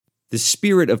The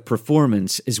spirit of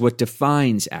performance is what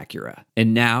defines Acura,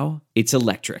 and now it's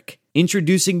electric.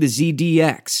 Introducing the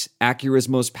ZDX, Acura's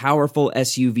most powerful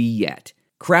SUV yet.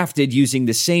 Crafted using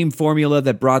the same formula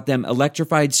that brought them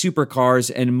electrified supercars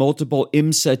and multiple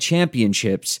IMSA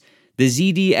championships, the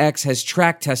ZDX has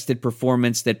track-tested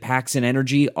performance that packs an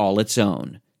energy all its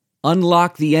own.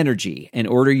 Unlock the energy and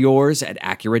order yours at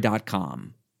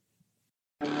Acura.com.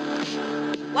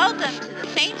 Welcome to the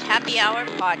Saints Happy Hour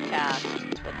podcast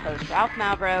with host Ralph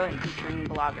Malbrough and featuring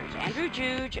bloggers Andrew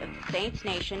Juge of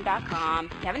SaintsNation.com,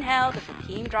 Kevin Held of The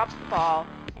Team Drops the Ball,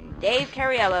 and Dave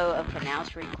Cariello of Canal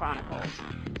Street Chronicles.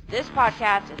 This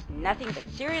podcast is nothing but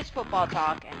serious football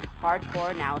talk and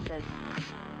hardcore analysis.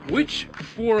 Which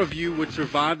four of you would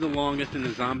survive the longest in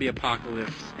the zombie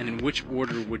apocalypse, and in which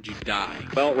order would you die?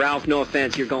 Well, Ralph, no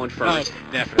offense, you're going first.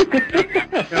 Oh, definitely.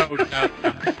 No.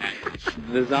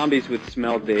 The zombies would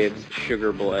smell Dave's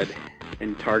sugar blood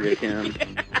and target him.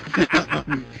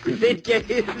 They'd get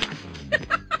his...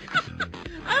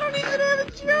 I don't even have a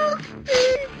joke,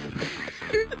 Dave.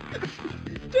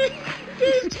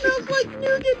 Dave smells like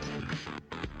nougat.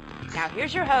 Now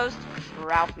here's your host,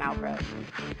 Ralph Malbrough.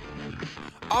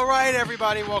 All right,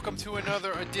 everybody, welcome to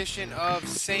another edition of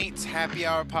Saints Happy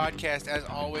Hour podcast. As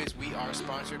always, we are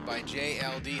sponsored by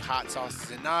JLD Hot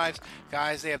Sauces and Knives.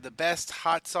 Guys, they have the best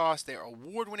hot sauce. They're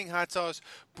award-winning hot sauce.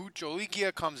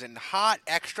 Bucholikia comes in hot,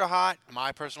 extra hot,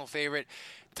 my personal favorite.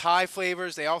 Thai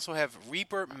flavors. They also have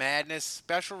Reaper Madness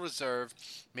Special Reserve,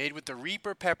 made with the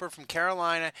Reaper pepper from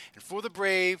Carolina. And for the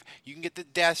brave, you can get the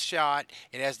Death Shot.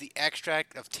 It has the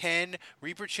extract of 10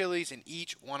 Reaper chilies in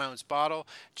each 1-ounce bottle.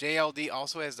 JLD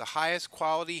also has the highest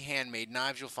quality handmade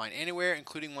knives you'll find anywhere,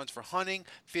 including ones for hunting,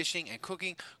 fishing, and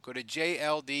cooking. Go to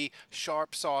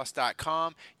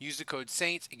JLDSharpSauce.com. Use the code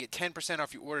SAINTS and get 10%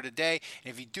 off your order today.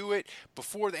 And if you do it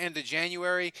before the end of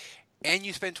January, and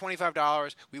you spend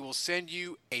 $25, we will send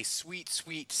you a sweet,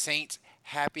 sweet Saints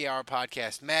Happy Hour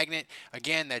podcast magnet.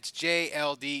 Again, that's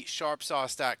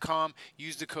JLDSharpSauce.com.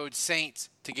 Use the code SAINTS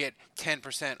to get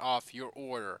 10% off your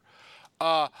order.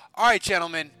 All right,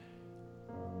 gentlemen.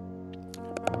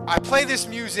 I play this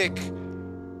music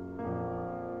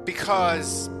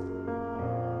because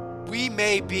we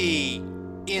may be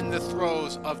in the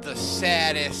throes of the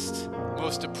saddest,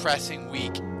 most depressing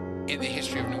week in the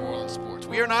history of New Orleans sports.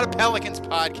 We are not a Pelicans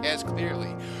podcast,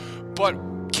 clearly. But,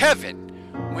 Kevin,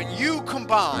 when you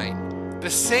combine the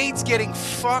Saints getting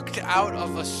fucked out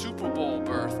of a Super Bowl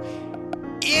berth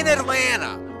in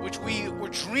Atlanta, which we were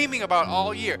dreaming about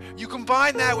all year, you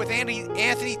combine that with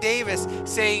Anthony Davis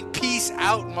saying, "Peace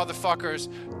out, motherfuckers,"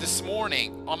 this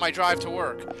morning on my drive to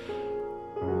work.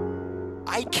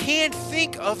 I can't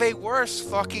think of a worse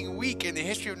fucking week in the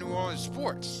history of New Orleans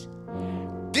sports.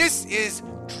 This is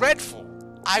dreadful.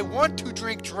 I want to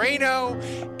drink Drano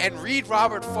and read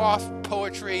Robert Frost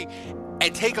poetry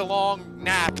and take a long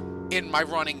nap in my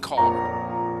running car.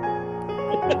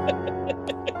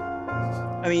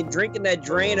 I mean, drinking that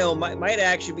Drano might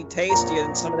actually be tastier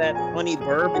than some of that honey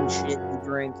bourbon shit you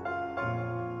drink.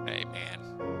 Hey, man.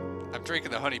 I'm drinking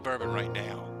the honey bourbon right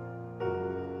now.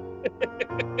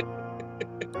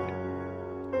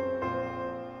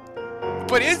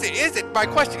 But is it, my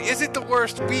question, is it the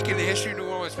worst week in the history of New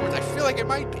Orleans sports? I feel like it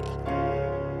might be.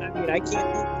 I mean, I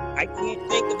can't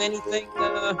think of anything,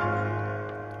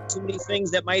 too many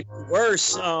things that might be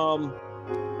worse.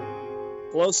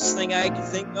 Closest thing I can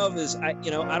think of is, I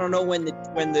don't know when the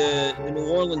New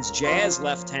Orleans Jazz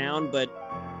left town, but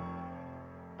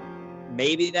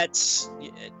maybe that's,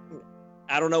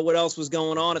 I don't know what else was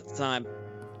going on at the time.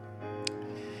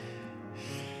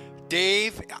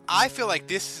 Dave, I feel like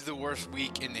this is the worst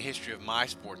week in the history of my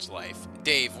sports life.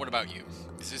 Dave, what about you?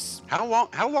 Is this How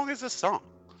long is this song?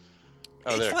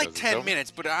 Oh, it's like 10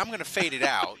 minutes, but I'm going to fade it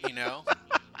out,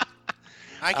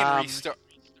 I can restart.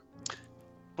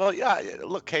 Well, yeah,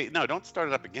 look, hey, no, don't start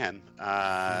it up again.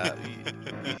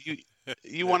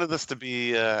 You wanted this to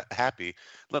be happy.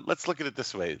 Let's look at it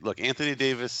this way. Look, Anthony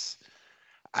Davis,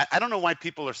 I don't know why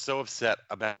people are so upset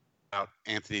about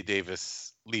Anthony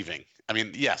Davis leaving. I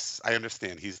mean, yes, I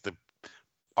understand. He's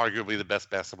arguably the best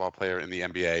basketball player in the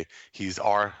NBA. He's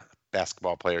our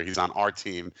basketball player. He's on our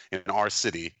team in our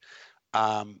city.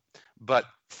 But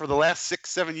for the last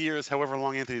 6-7 years, however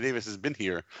long Anthony Davis has been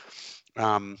here,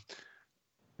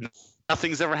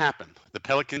 nothing's ever happened. The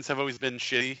Pelicans have always been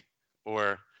shitty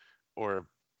or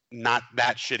not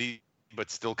that shitty, but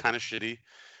still kind of shitty.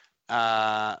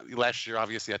 Last year,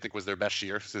 obviously, I think was their best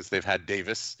year since they've had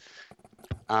Davis.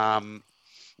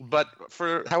 But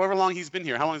for however long he's been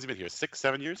here, how long has he been here? 6,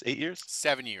 7 years, 8 years?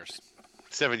 7 years.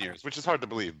 7 years, which is hard to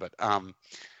believe. But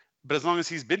as long as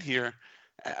he's been here,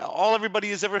 all everybody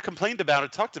has ever complained about or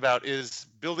talked about is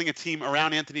building a team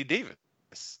around Anthony Davis.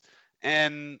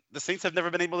 And the Saints have never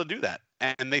been able to do that.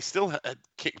 And they still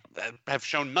have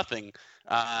shown nothing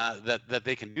that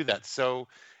they can do that. So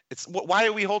why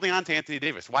are we holding on to Anthony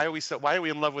Davis? Why are we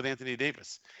in love with Anthony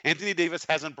Davis? Anthony Davis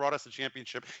hasn't brought us a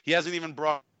championship. He hasn't even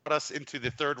brought us into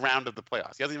the third round of the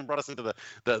playoffs. He hasn't even brought us into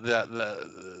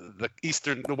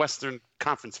the Western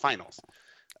Conference Finals.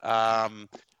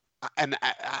 And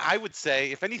I would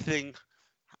say, if anything,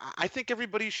 I think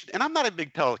everybody should. And I'm not a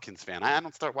big Pelicans fan. I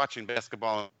don't start watching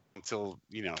basketball until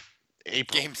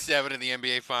April. Game 7 of the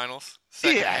NBA Finals.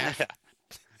 Second half.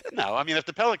 No, I mean, if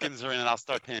the Pelicans are in it, I'll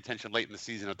start paying attention late in the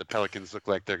season if the Pelicans look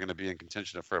like they're going to be in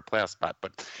contention for a playoff spot.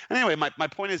 But anyway, my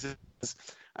point is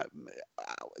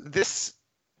this.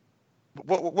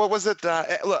 What was it?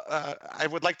 Look, I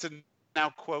would like to now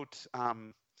quote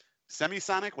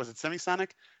Semisonic. Was it Semisonic?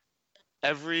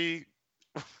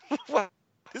 What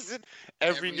is it?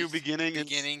 Every new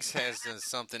beginnings has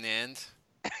something end.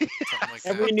 Like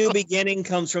Every new beginning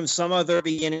comes from some other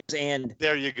beginning's end.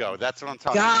 There you go. That's what I'm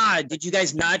talking about. God, did you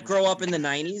guys not grow up in the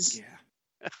 90s? Yeah.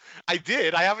 I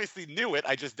did. I obviously knew it.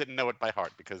 I just didn't know it by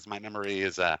heart because my memory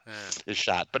is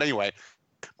shot. But anyway,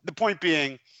 the point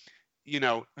being,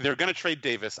 they're going to trade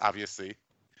Davis, obviously.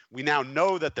 We now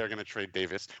know that they're going to trade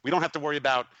Davis. We don't have to go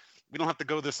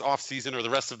this offseason or the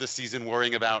rest of this season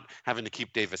worrying about having to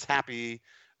keep Davis happy.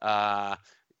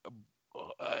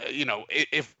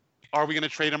 If are we going to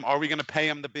trade him? Are we going to pay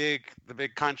him the big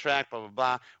contract? Blah blah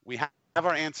blah. We have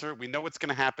our answer. We know what's going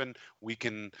to happen. We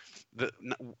can.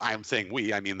 I'm saying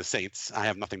we. I mean the Saints. I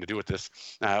have nothing to do with this.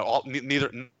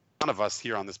 None of us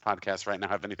here on this podcast right now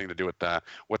have anything to do with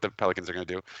what the Pelicans are going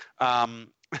to do.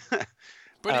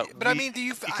 But I mean,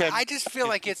 I just feel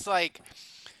like it's like,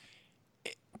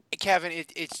 Kevin.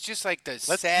 It's just like the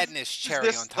sadness cherry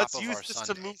on top of our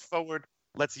Sunday. To move forward.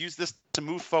 Let's use this to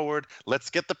move forward. Let's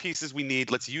get the pieces we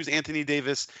need. Let's use Anthony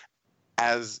Davis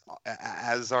as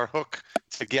our hook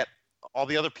to get all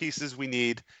the other pieces we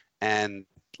need, and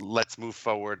let's move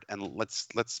forward and let's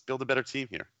build a better team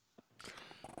here.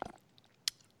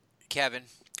 Kevin,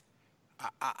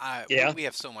 we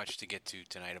have so much to get to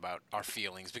tonight about our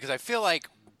feelings because I feel like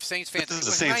Saints fans. It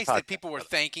was nice that people were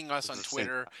thanking us on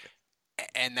Twitter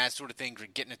and that sort of thing,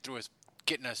 getting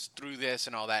us through this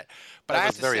and all that. But I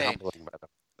have to say, humbling,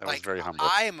 that was very humbling.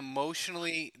 I am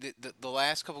emotionally the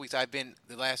last couple weeks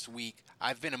the last week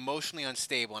I've been emotionally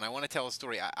unstable, and I want to tell a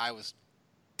story. I was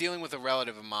dealing with a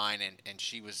relative of mine, and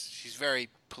she's very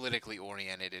politically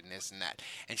oriented in this and that,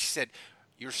 and she said,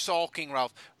 "You're sulking,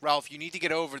 Ralph. Ralph, you need to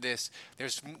get over this.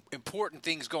 There's important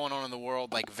things going on in the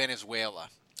world like Venezuela."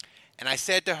 And I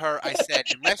said to her,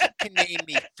 unless you can name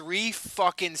me 3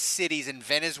 fucking cities in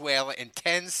Venezuela in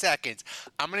 10 seconds,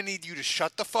 I'm going to need you to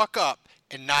shut the fuck up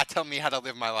and not tell me how to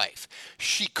live my life.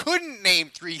 She couldn't name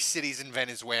 3 cities in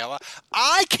Venezuela.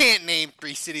 I can't name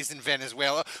 3 cities in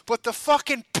Venezuela. But the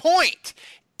fucking point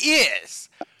is,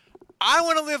 I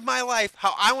want to live my life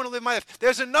how I want to live my life.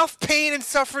 There's enough pain and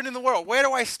suffering in the world. Where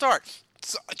do I start?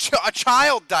 A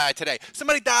child died today.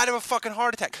 Somebody died of a fucking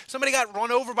heart attack. Somebody got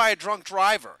run over by a drunk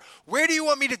driver. Where do you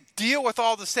want me to deal with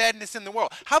all the sadness in the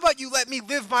world? How about you let me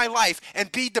live my life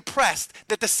and be depressed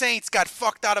that the Saints got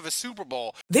fucked out of a Super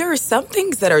Bowl? There are some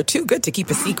things that are too good to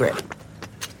keep a secret.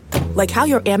 Like how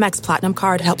your Amex Platinum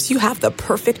card helps you have the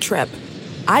perfect trip.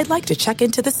 I'd like to check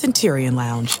into the Centurion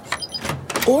Lounge.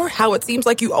 Or how it seems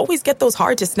like you always get those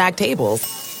hard-to-snag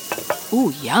tables.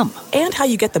 Ooh, yum. And how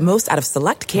you get the most out of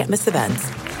select can't-miss events.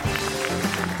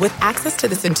 With access to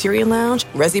the Centurion Lounge,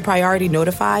 Resi Priority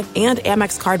Notified, and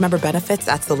Amex card member benefits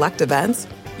at select events,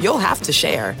 you'll have to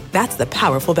share. That's the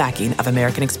powerful backing of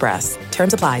American Express.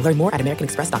 Terms apply. Learn more at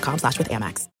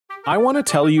americanexpress.com/withAmex. I want to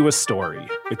tell you a story.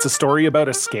 It's a story about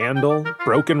a scandal,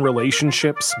 broken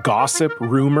relationships, gossip,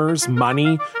 rumors,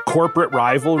 money, corporate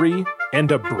rivalry,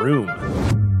 and a broom.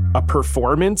 A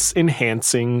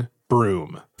performance-enhancing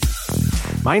broom.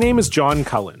 My name is John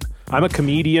Cullen. I'm a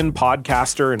comedian,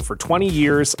 podcaster, and for 20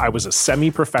 years, I was a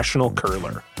semi-professional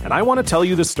curler. And I want to tell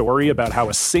you the story about how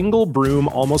a single broom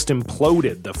almost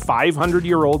imploded the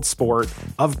 500-year-old sport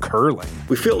of curling.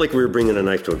 We felt like we were bringing a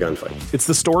knife to a gunfight. It's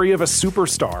the story of a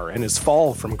superstar and his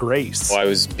fall from grace. I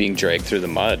was being dragged through the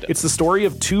mud. It's the story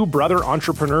of 2 brother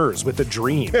entrepreneurs with a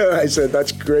dream. I said,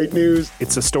 that's great news.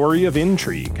 It's a story of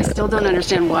intrigue. I still don't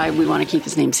understand why we want to keep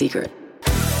his name secret.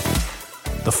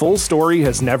 The full story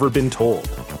has never been told,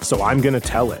 so I'm going to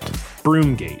tell it.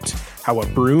 Broomgate, how a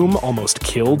broom almost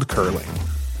killed curling.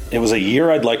 It was a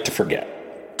year I'd like to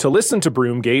forget. To listen to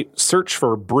Broomgate, search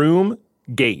for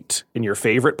Broomgate in your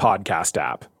favorite podcast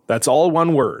app. That's all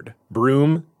one word,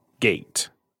 Broomgate.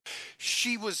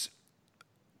 She was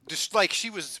just like she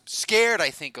was scared, I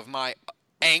think, of my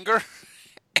anger,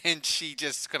 and she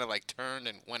just kind of like turned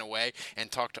and went away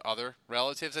and talked to other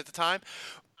relatives at the time.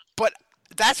 But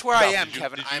that's where I am,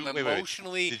 Kevin. I'm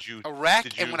emotionally a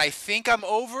wreck, and when I think I'm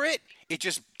over it, it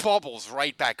just bubbles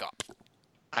right back up.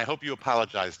 I hope you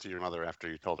apologized to your mother after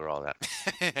you told her all that.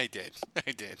 I did.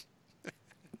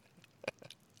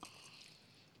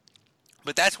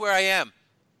 But that's where I am.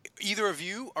 Either of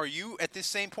you, are you at this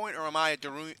same point, or am I a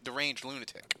deranged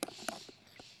lunatic?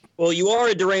 Well, you are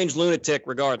a deranged lunatic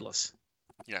regardless.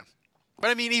 Yeah. But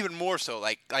I mean, even more so.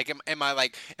 Like, am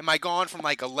I gone from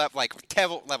like a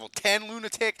level 10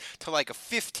 lunatic to like a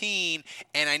 15,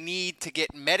 and I need to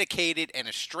get medicated and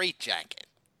a straitjacket?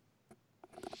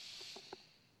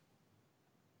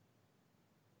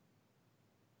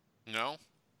 No.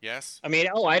 Yes. I mean,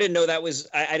 I didn't know that was.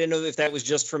 I didn't know if that was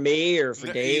just for me or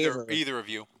for Dave. Either of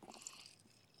you.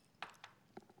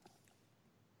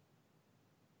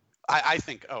 I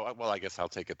think. Oh well, I guess I'll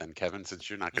take it then, Kevin, since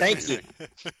you're not. Thank you.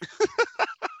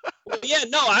 Well, yeah,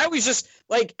 no, I was just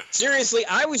like seriously.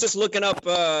 I was just looking up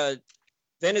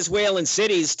Venezuelan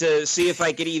cities to see if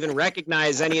I could even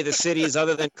recognize any of the cities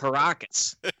other than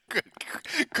Caracas.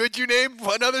 Could you name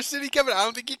one other city, Kevin? I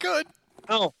don't think you could.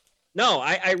 Oh. No,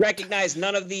 I recognize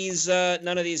none of these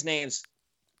names.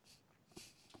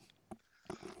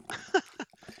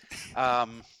 To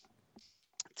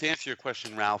answer your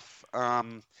question, Ralph,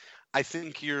 I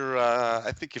think you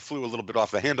flew a little bit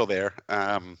off the handle there.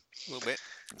 A little bit.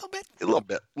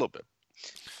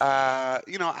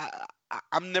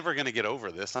 I'm never going to get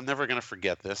over this. I'm never going to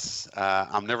forget this.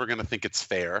 I'm never going to think it's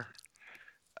fair.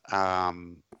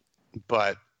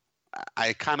 But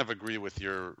I kind of agree with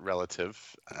your relative.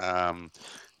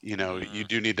 You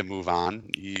do need to move on.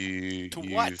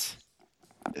 What?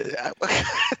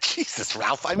 Jesus,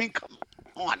 Ralph. I mean, come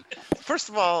on. First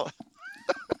of all,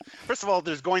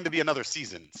 there's going to be another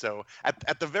season. So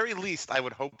at the very least, I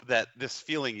would hope that this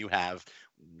feeling you have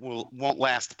won't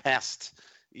last past,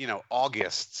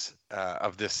 August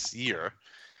of this year.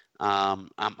 I'm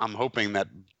hoping that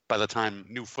by the time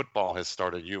new football has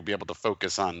started, you'll be able to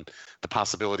focus on the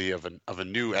possibility of a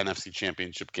new NFC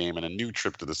Championship game and a new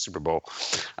trip to the Super Bowl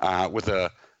with an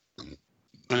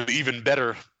even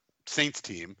better Saints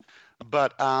team.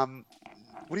 But what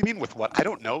do you mean with what? I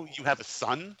don't know. You have a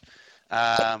son.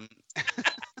 I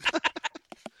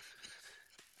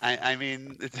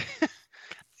mean,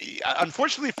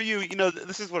 unfortunately for you,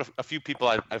 this is what a few people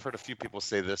I've heard a few people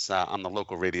say this on the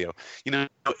local radio.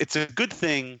 It's a good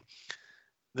thing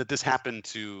that this happened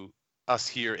to us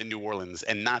here in New Orleans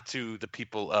and not to the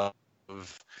people of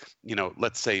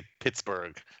let's say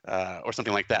Pittsburgh or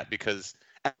something like that, because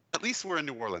at least we're in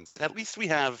New Orleans. At least we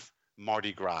have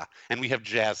Mardi Gras and we have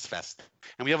Jazz Fest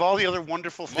and we have all the other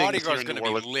wonderful things. Mardi Gras is going to be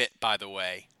lit, by the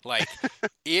way. Like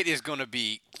it is going to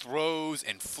be throws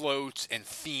and floats and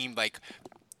themed. Like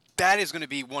that is going to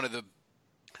be one of the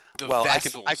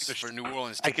vessels for New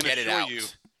Orleans to get it out.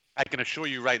 I can assure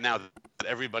you right now that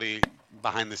everybody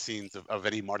behind the scenes of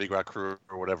any Mardi Gras crew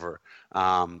or whatever,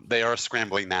 they are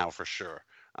scrambling now for sure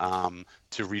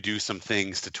to redo some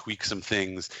things, to tweak some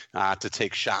things, to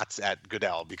take shots at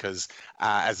Goodell, because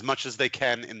as much as they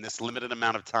can in this limited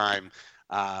amount of time,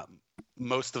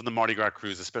 most of the Mardi Gras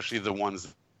crews, especially the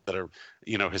ones that are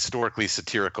historically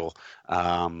satirical,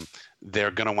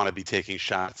 they're going to want to be taking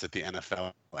shots at the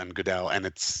NFL and Goodell, and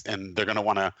they're going to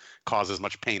want to cause as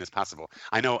much pain as possible.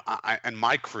 I know, and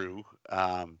my crew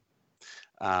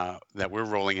that we're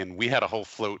rolling in, we had a whole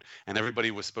float, and everybody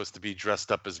was supposed to be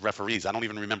dressed up as referees. I don't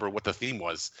even remember what the theme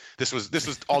was. This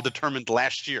was all determined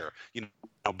last year,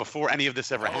 before any of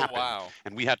this ever happened. Wow.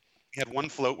 And we had one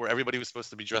float where everybody was supposed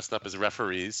to be dressed up as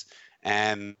referees,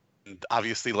 and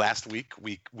obviously last week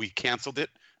we canceled it.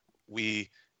 We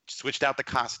switched out the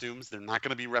costumes. They're not going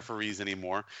to be referees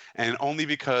anymore, and only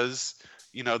because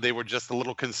they were just a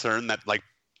little concerned that like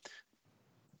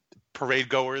parade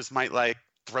goers might like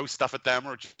throw stuff at them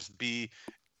or just be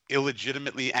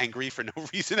illegitimately angry for no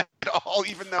reason at all,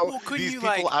 even though couldn't these you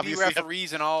people like obviously be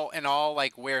referees and all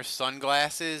like wear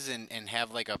sunglasses and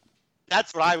have like a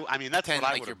that's what I mean that's what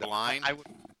I would you're have done. blind. I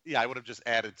would have just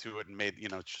added to it and made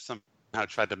somehow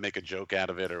tried to make a joke out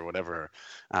of it or whatever.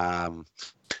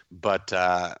 But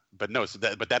no, so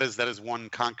that is one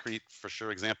concrete for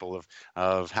sure example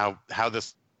of how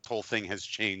this whole thing has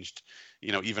changed,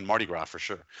 even Mardi Gras for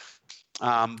sure.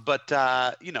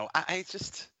 I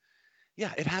just,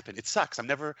 yeah, it happened. It sucks. I'm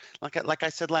never, like I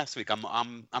said last week,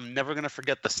 I'm never going to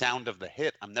forget the sound of the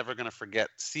hit. I'm never going to forget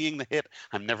seeing the hit.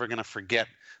 I'm never going to forget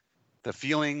the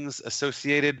feelings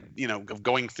associated, of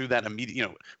going through that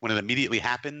immediate, when it immediately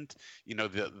happened,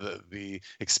 the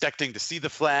expecting to see the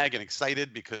flag and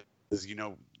excited because,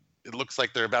 it looks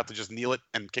like they're about to just kneel it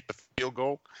and kick the field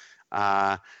goal,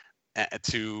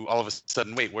 to all of a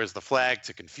sudden, wait, where's the flag?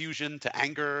 To confusion, to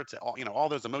anger, to all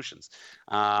those emotions.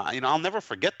 I'll never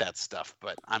forget that stuff,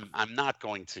 but I'm not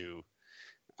going to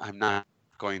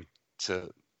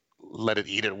let it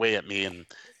eat away at me and,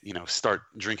 start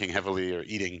drinking heavily or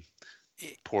eating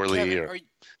poorly, Kevin, or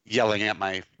yelling at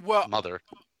my mother.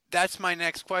 That's my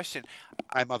next question.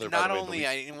 My mother, not by the only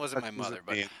way, it wasn't my mother,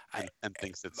 but and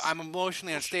thinks it's. I'm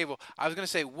emotionally unstable. I was going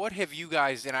to say, what have you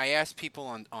guys? And I asked people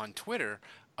on Twitter.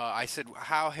 I said,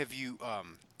 how have you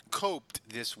coped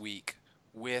this week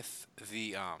with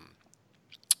the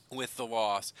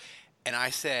loss? And I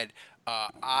said,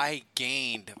 I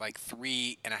gained like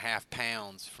 3.5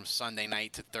 pounds from Sunday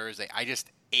night to Thursday. I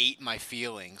just ate my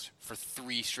feelings for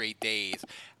 3 straight days.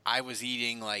 I was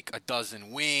eating like a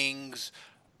dozen wings,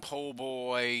 po'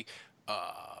 boy.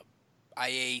 I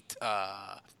ate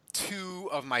 2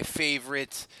 of my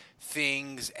favorite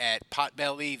things at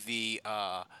Potbelly,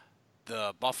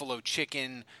 the buffalo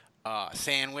chicken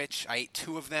sandwich. I ate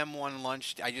 2 of them one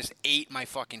lunch. I just ate my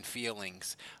fucking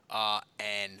feelings,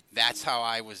 and that's how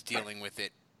I was dealing with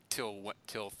it till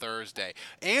Thursday.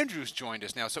 Andrew's joined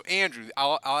us now. So Andrew,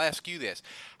 I'll ask you this: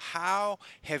 how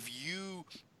have you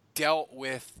dealt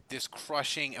with this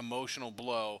crushing emotional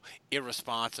blow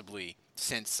irresponsibly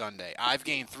since Sunday? I've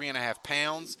gained 3.5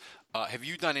 pounds. Have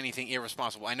you done anything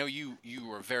irresponsible? I know you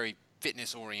are very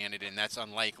fitness oriented, and that's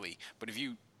unlikely. But have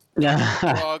you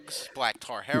drugs, black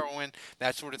tar heroin,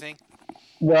 that sort of thing?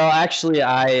 Well, actually,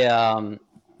 I've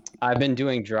been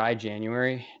doing dry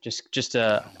January just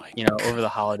over the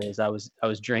holidays. I was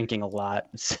drinking a lot,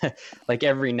 like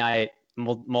every night,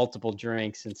 multiple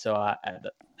drinks, and so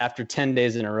after 10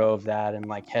 days in a row of that and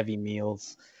like heavy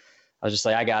meals, I was just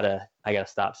like, I gotta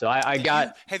stop. So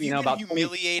have you been about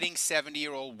humiliating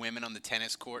 70-year-old women on the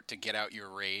tennis court to get out your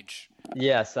rage?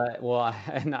 Yes,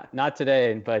 not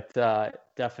today, but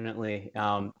definitely.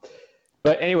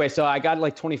 But anyway, so I got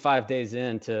like 25 days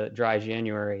into dry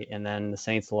January, and then the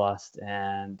Saints lost,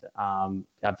 and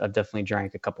I've definitely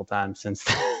drank a couple times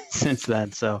since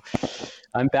then. So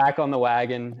I'm back on the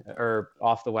wagon, or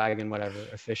off the wagon, whatever,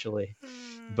 officially.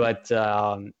 But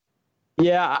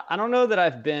yeah, I don't know that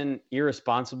I've been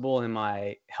irresponsible in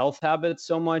my health habits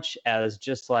so much as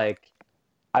just like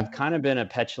I've kind of been a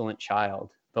petulant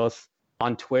child, both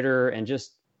on Twitter and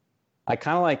just I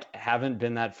kind of like haven't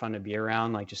been that fun to be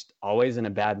around, like just always in a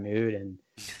bad mood. And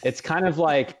it's kind of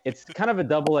a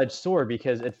double-edged sword,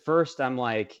 because at first I'm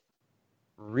like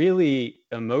really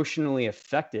emotionally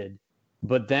affected,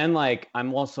 but then like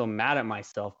I'm also mad at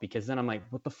myself, because then I'm like,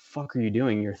 what the fuck are you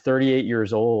doing? You're 38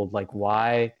 years old. Like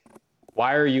why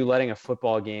are you letting a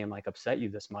football game like upset you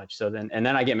this much? So then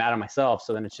I get mad at myself.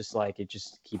 So then it's just like, it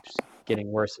just keeps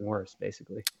getting worse and worse,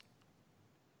 basically.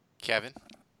 Kevin?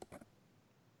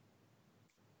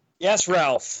 Yes,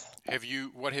 Ralph.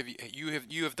 You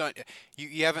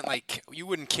haven't like, you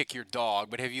wouldn't kick your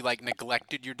dog, but have you like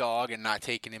neglected your dog and not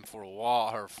taken him for a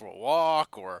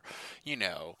walk, or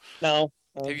No. Have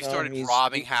you started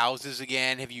robbing houses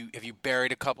again? Have you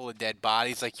buried a couple of dead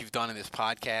bodies like you've done in this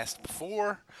podcast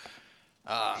before?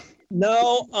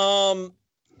 No.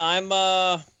 I've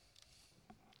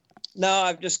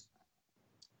just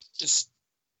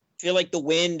feel like the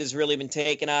wind has really been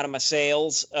taken out of my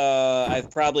sails.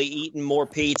 I've probably eaten more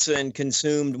pizza and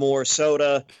consumed more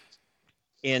soda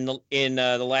in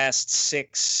the last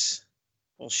 6.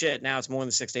 Well, shit, now it's more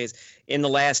than 6 days. In the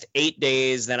last 8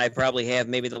 days than I probably have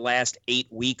maybe the last 8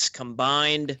 weeks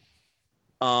combined.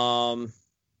 Yeah,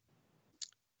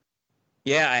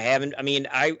 I haven't. I mean,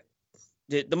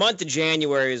 the month of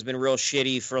January has been real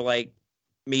shitty for like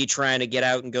me trying to get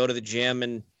out and go to the gym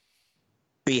and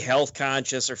be health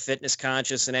conscious or fitness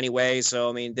conscious in any way. So,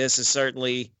 I mean, this has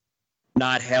certainly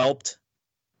not helped.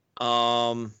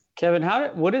 Kevin,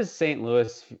 what does St.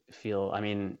 Louis feel? I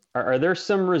mean, are there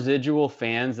some residual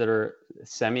fans that are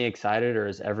semi-excited, or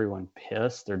is everyone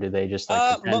pissed, or do they just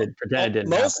like pretend it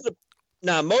didn't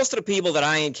happen? Most of the people that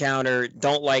I encounter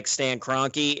don't like Stan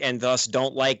Kroenke and thus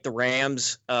don't like the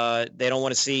Rams. They don't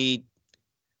want to see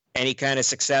any kind of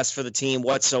success for the team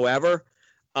whatsoever.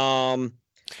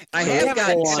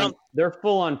 They're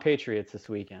full on Patriots this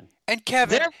weekend. And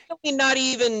Kevin, they're really not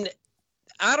even.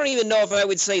 I don't even know if I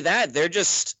would say that. They're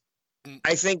just.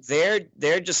 I think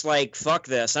they're just like, fuck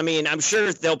this. I mean, I'm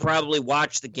sure they'll probably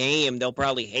watch the game. They'll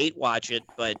probably hate watch it,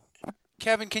 but.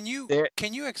 Kevin, can you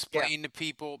explain to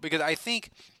people, because I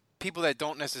think people that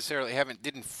don't necessarily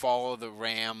didn't follow the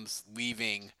Rams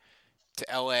leaving to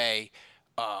LA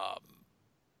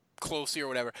closely or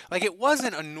whatever. Like, it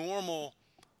wasn't a normal,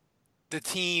 the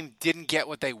team didn't get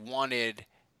what they wanted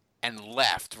and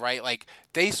left, right? Like,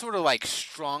 they sort of like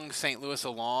strung St. Louis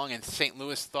along, and St.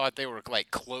 Louis thought they were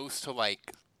like close to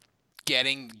like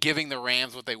giving the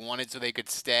Rams what they wanted so they could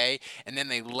stay, and then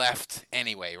they left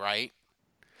anyway, right?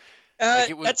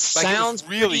 Like, That sounds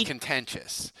really pretty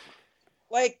contentious.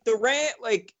 Like the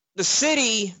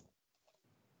city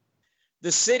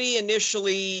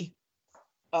initially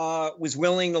was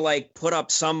willing to like put up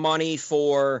some money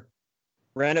for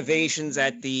renovations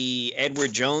at the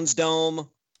Edward Jones Dome.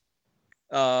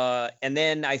 And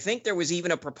then I think there was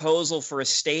even a proposal for a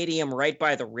stadium right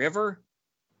by the river,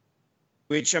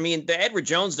 which, I mean, the Edward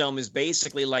Jones Dome is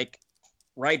basically like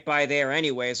right by there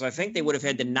anyway. So I think they would have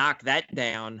had to knock that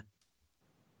down.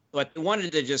 But they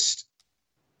wanted to just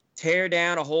tear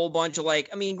down a whole bunch of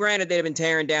granted, they'd been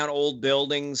tearing down old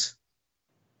buildings,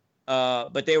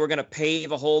 but they were going to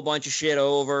pave a whole bunch of shit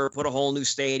over, put a whole new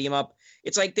stadium up.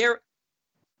 It's like there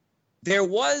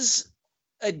was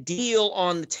a deal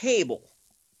on the table.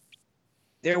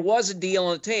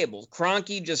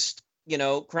 Kroenke just,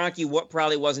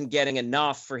 probably wasn't getting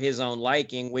enough for his own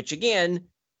liking, which again,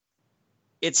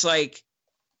 it's like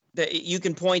that you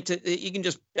can point to,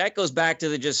 that goes back to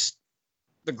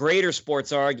the greater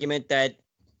sports argument that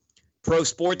pro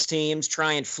sports teams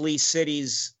try and fleece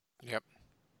cities. Yep.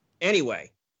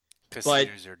 Anyway.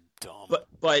 Casinos are dumb.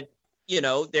 But,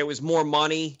 there was more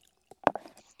money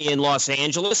in Los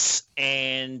Angeles,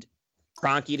 and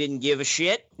Kroenke didn't give a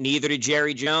shit. Neither did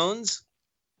Jerry Jones.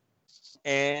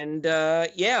 And, they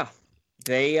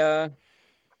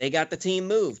got the team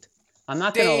moved. I'm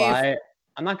not going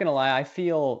to lie. I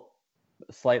feel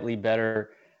slightly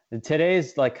better.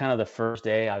 Today's like kind of the first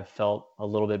day I've felt a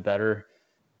little bit better.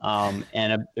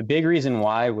 And a big reason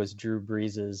why was Drew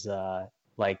Brees'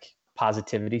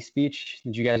 positivity speech.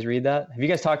 Did you guys read that? Have you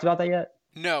guys talked about that yet?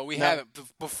 No, we haven't.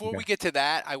 Before we get to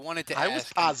that, I wanted to ask. I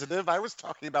was positive. I was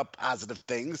talking about positive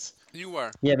things. You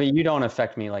were. Yeah, but you don't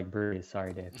affect me like Brees.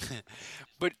 Sorry, Dave.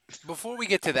 But before we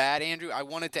get to that, Andrew, I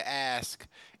wanted to ask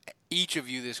each of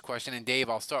you this question, and Dave,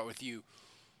 I'll start with you.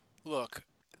 Look,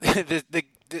 the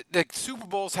Super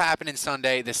Bowl's happening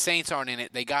Sunday. The Saints aren't in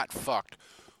it. They got fucked.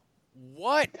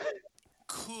 What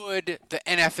could the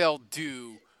NFL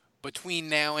do between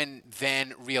now and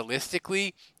then,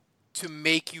 realistically, to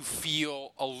make you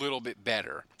feel a little bit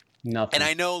better? Nothing. And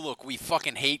I know, look, we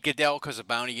fucking hate Goodell because of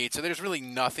Bountygate, so there's really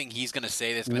nothing he's going to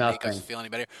say that's going to make us feel any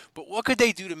better. But what could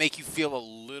they do to make you feel a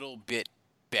little bit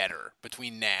better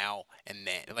between now and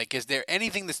then? Like, is there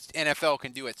anything the NFL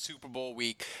can do at Super Bowl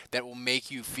week that will make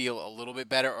you feel a little bit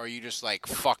better, or are you just like,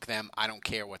 fuck them, I don't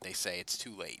care what they say, it's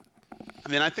too late? I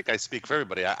mean, I think I speak for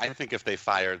everybody. I think if they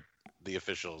fired the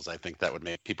officials, I think that would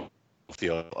make people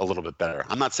feel a little bit better.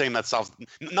 I'm not saying that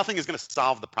nothing is going to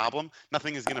solve the problem.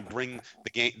 Nothing is going to bring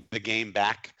the game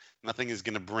back. Nothing is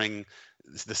going to bring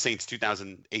the Saints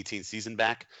 2018 season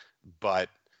back. But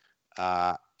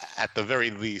at the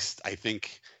very least, I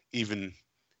think even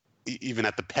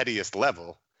at the pettiest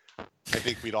level, I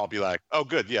think we'd all be like, oh,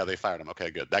 good. Yeah, they fired him. Okay,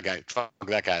 good. That guy,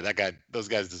 those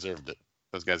guys deserved it.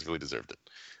 Those guys really deserved it.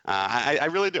 I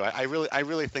really do. I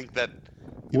really think that.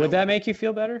 Would that make you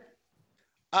feel better?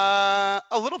 A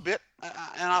little bit,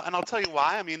 and I'll tell you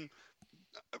why. I mean,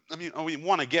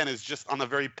 one again is just on a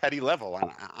very petty level.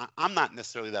 I'm not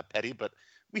necessarily that petty, but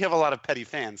we have a lot of petty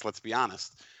fans. Let's be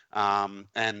honest.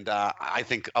 And I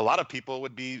think a lot of people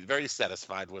would be very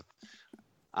satisfied with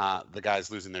the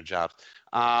guys losing their jobs.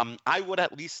 I would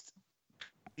at least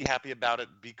be happy about it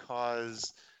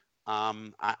because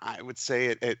I would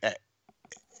say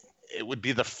it would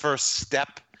be the first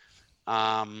step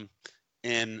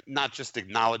in not just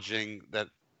acknowledging that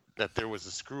there was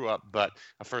a screw up, but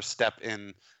a first step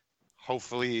in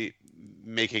hopefully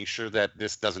making sure that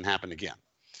this doesn't happen again.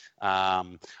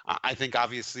 I think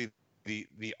obviously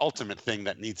the ultimate thing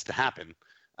that needs to happen,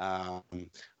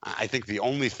 I think the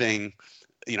only thing,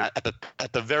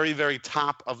 at the very, very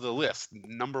top of the list,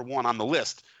 number one on the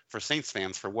list for Saints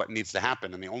fans for what needs to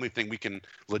happen, and the only thing we can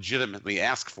legitimately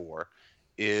ask for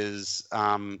is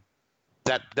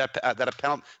that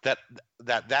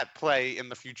play in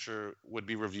the future would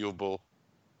be reviewable,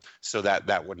 so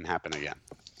that wouldn't happen again.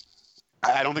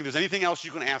 I don't think there's anything else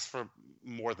you can ask for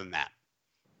more than that.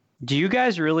 Do you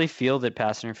guys really feel that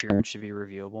pass interference should be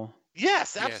reviewable?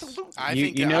 Yes,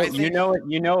 absolutely. Yes.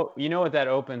 You know what that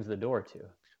opens the door to.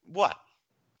 What?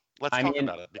 Let's talk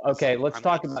about it. Okay, let's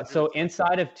talk about. So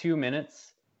inside of 2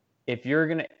 minutes, if you're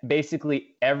gonna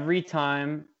basically every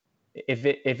time,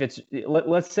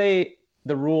 let's say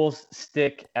the rules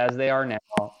stick as they are now,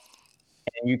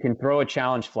 and you can throw a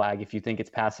challenge flag if you think it's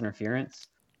pass interference.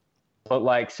 But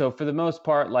like, so for the most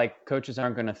part, like coaches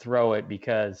aren't going to throw it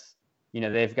because,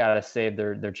 they've got to save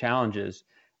their challenges.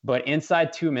 But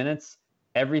inside 2 minutes,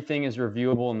 everything is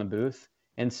reviewable in the booth.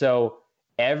 And so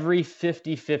every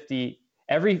 50-50,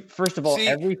 every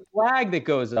flag that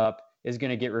goes up is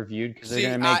going to get reviewed because they're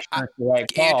going to make sure it's the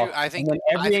right call. Andrew, I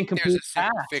think there's a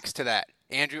simple fix to that.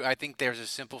 Andrew, I think there's a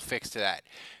simple fix to that.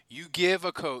 You give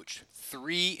a coach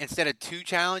 3 instead of 2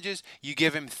 challenges, you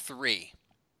give him 3.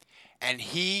 And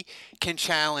he can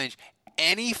challenge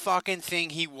any fucking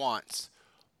thing he wants.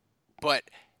 But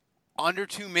under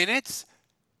 2 minutes,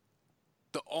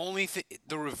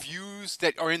 the reviews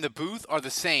that are in the booth are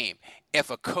the same. If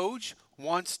a coach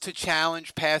wants to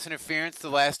challenge pass interference the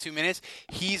last 2 minutes,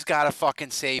 he's got to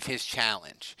fucking save his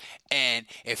challenge. And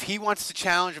if he wants to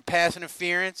challenge a pass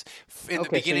interference in the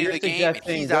beginning of the game and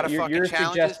he's out of fucking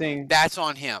challenges, that's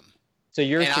on him. So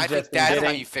you're suggesting I think that's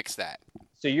how you fix that.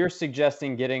 So you're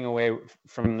suggesting getting away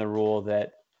from the rule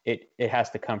that it has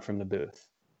to come from the booth.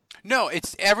 No,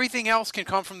 it's everything else can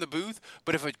come from the booth,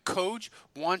 but if a coach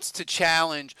wants to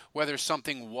challenge whether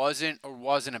something wasn't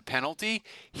a penalty,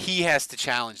 he has to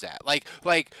challenge that.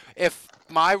 Like if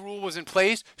my rule was in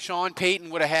place, Sean Payton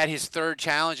would have had his 3rd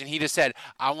challenge and he'd have said,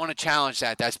 I want to challenge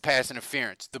that. That's pass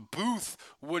interference. The booth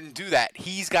wouldn't do that.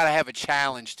 He's got to have a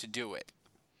challenge to do it.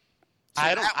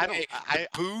 So the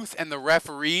booth and the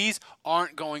referees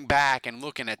aren't going back and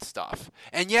looking at stuff.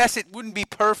 And yes, it wouldn't be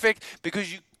perfect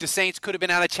because the Saints could have been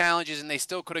out of challenges and they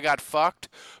still could have got fucked.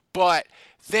 But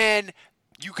then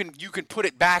you can put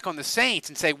it back on the Saints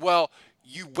and say, well,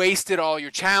 you wasted all your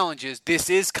challenges. This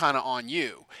is kind of on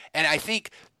you. And I think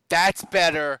that's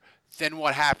better than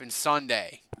what happened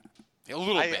Sunday. A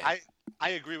little bit. I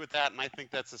agree with that, and I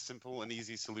think that's a simple and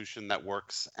easy solution that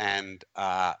works. And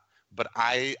but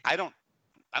I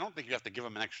don't think you have to give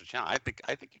them an extra challenge.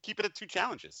 I think you keep it at 2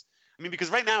 challenges. I mean, because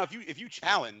right now, if you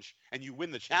challenge and you win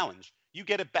the challenge, you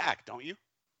get it back, don't you?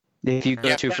 If you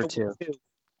go 2 for 2.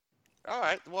 All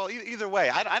right. Well, either way,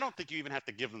 I don't think you even have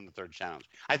to give them the 3rd challenge.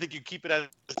 I think you keep it as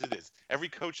it is. Every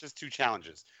coach has 2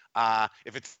 challenges.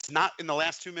 If it's not in the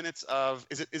last 2 minutes of,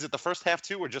 is it the first half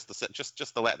 2 or just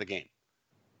the game?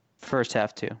 First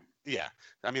half 2. Yeah.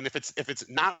 I mean, if it's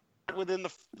not within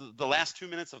the last 2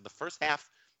 minutes of the first half.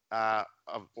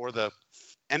 Or the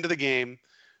end of the game,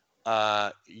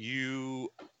 you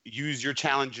use your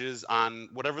challenges on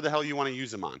whatever the hell you want to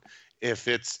use them on. If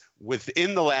it's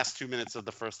within the last 2 minutes of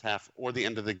the first half or the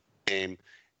end of the game,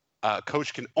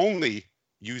 coach can only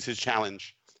use his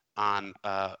challenge on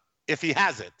if he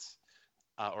has it,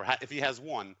 if he has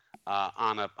one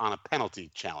on a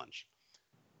penalty challenge.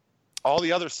 All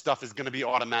the other stuff is going to be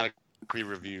automatically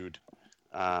reviewed.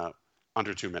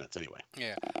 Under 2 minutes anyway.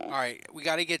 Yeah. All right. We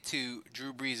got to get to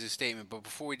Drew Brees' statement, but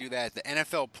before we do that, the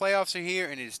NFL playoffs are here,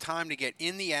 and it is time to get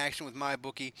in the action with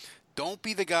MyBookie. Don't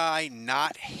be the guy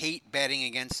not hate betting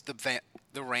against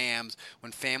the Rams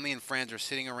when family and friends are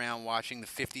sitting around watching the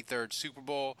 53rd Super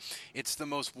Bowl. It's the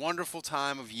most wonderful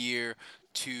time of year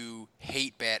to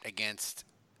hate bet against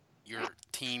your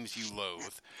teams you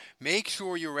loathe. Make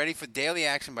sure you're ready for daily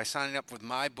action by signing up with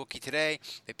MyBookie today.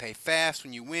 They pay fast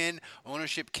when you win.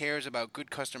 Ownership cares about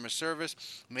good customer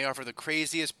service, and they offer the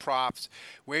craziest props.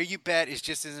 Where you bet is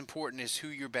just as important as who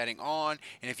you're betting on.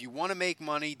 And if you want to make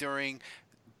money during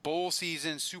bowl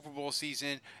season, Super Bowl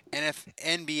season,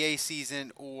 NBA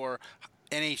season, or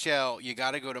NHL, you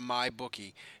got to go to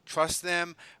MyBookie. Trust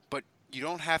them, but you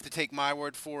don't have to take my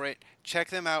word for it.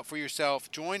 Check them out for yourself.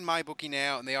 Join MyBookie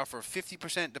now, and they offer a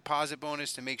 50% deposit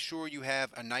bonus to make sure you have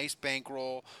a nice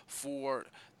bankroll for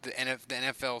the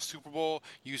NFL Super Bowl.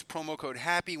 Use promo code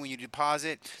HAPPY when you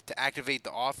deposit to activate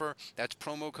the offer. That's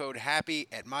promo code HAPPY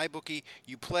at MyBookie.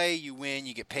 You play, you win,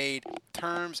 you get paid.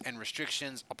 Terms and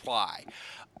restrictions apply.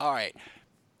 All right.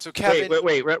 So Kevin,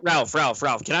 wait, Ralph.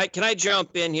 Can I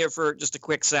jump in here for just a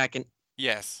quick second?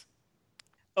 Yes.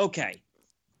 Okay.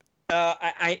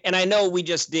 I know we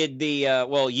just did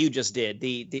you just did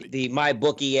the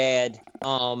MyBookie ad.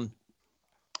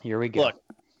 Here we go.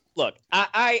 Look,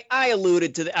 I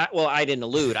alluded to I didn't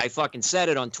allude. I fucking said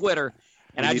it on Twitter,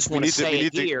 and I just want to say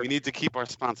it here. We need to keep our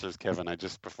sponsors, Kevin.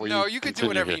 No, you can do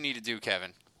whatever you need to do,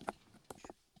 Kevin.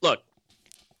 Look,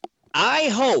 I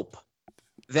hope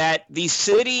that the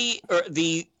city or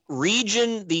the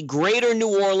region, the greater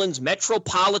New Orleans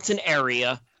metropolitan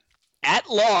area at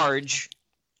large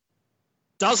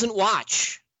doesn't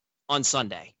watch on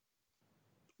Sunday.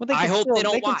 Well, I hope they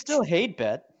don't watch. They can still hate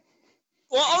bet.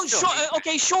 Well, sure.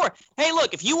 Okay, sure. Hey,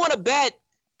 look, if you want to bet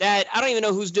that, I don't even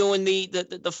know who's doing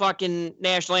the fucking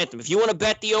national anthem. If you want to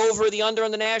bet the over or the under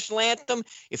on the national anthem,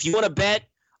 if you want to bet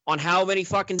on how many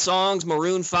fucking songs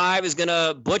Maroon 5 is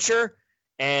gonna butcher,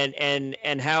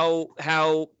 and how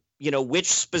which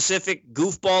specific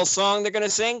goofball song they're gonna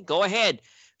sing. Go ahead.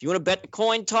 If you want to bet the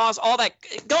coin toss, all that,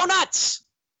 go nuts.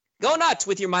 Go nuts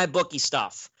with your MyBookie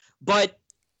stuff. But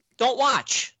don't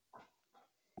watch.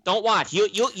 Don't watch.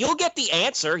 You'll get the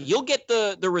answer. You'll get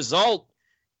the result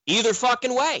either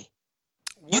fucking way.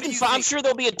 I'm sure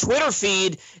there'll be a Twitter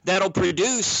feed that'll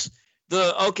produce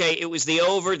it was the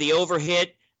over, the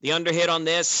overhit, the underhit on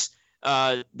this.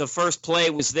 The first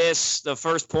play was this. The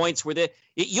first points were this.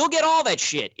 You'll get all that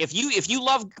shit. If you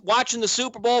love watching the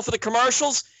Super Bowl for the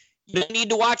commercials, you don't need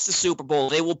to watch the Super Bowl.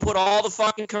 They will put all the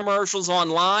fucking commercials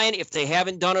online if they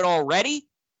haven't done it already.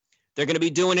 They're going to be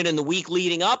doing it in the week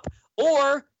leading up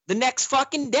or the next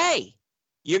fucking day.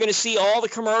 You're going to see all the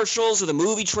commercials or the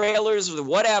movie trailers or the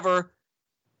whatever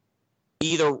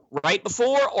either right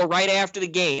before or right after the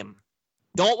game.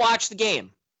 Don't watch the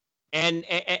game. And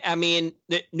I mean,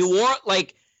 New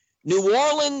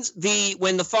Orleans,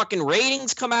 when the fucking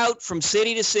ratings come out from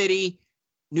city to city,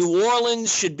 New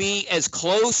Orleans should be as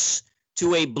close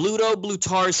to a Bluto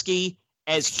Blutarski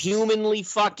as humanly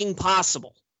fucking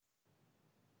possible.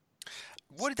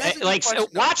 What? Turn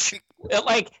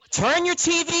your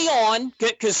TV on,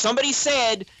 because somebody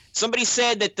said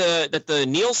that the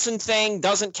Nielsen thing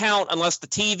doesn't count unless the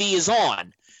TV is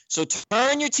on. So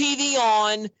turn your TV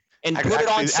on and put it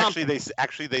on something.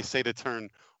 Actually, they say to turn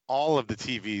all of the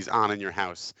TVs on in your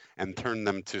house and turn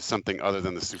them to something other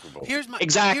than the Super Bowl.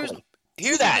 Exactly.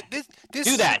 Do that.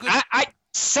 Do that.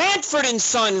 Sanford and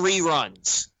Son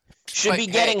reruns should be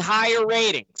getting higher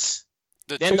ratings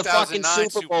than the fucking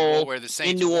Super Bowl where the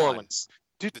Saints in New Orleans.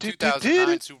 The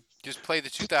 2009 just play the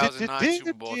 2009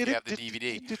 Super Bowl if you have the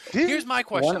DVD. Here's my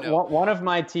question. One of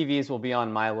my TVs will be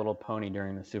on My Little Pony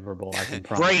during the Super Bowl. I can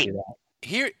promise you that.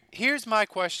 Here's my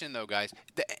question, though, guys.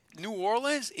 New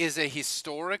Orleans is a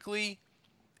historically,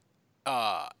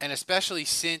 and especially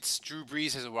since Drew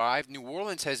Brees has arrived, New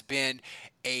Orleans has been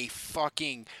a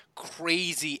fucking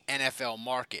crazy NFL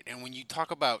market. And when you talk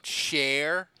about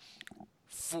share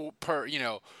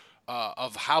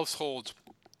of households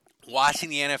watching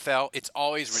the NFL, it's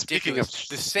always ridiculous.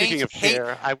 The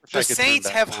Saints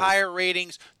have higher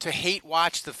ratings to hate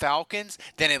watch the Falcons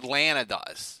than Atlanta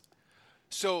does.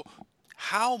 So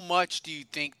how much do you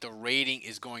think the rating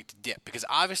is going to dip? Because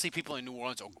obviously people in New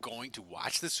Orleans are going to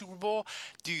watch the Super Bowl.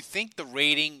 Do you think the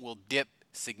rating will dip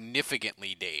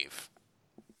significantly, Dave?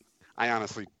 I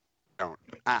honestly don't.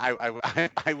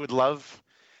 I would love,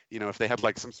 if they had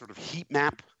like some sort of heat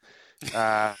map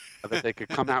that they could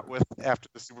come out with after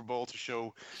the Super Bowl to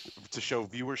show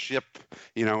viewership,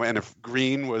 and if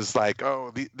green was like,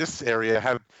 this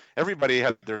area everybody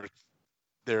had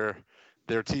their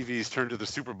TVs turned to the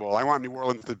Super Bowl. I want New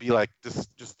Orleans to be like this,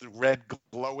 just the red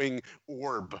glowing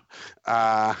orb,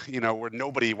 where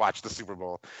nobody watched the Super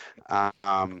Bowl.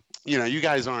 You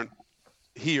guys aren't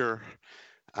here.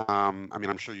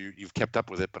 I'm sure you've kept up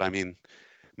with it, but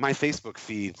my Facebook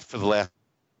feed for the last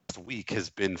week has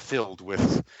been filled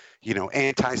with,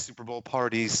 anti-Super Bowl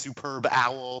parties, superb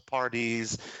owl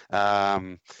parties,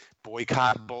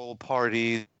 boycott bowl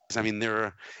parties.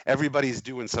 Everybody's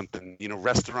doing something.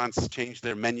 Restaurants change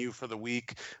their menu for the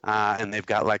week, and they've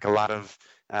got like a lot of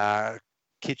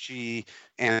kitschy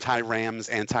anti-Rams,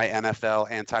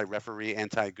 anti-NFL, anti-referee,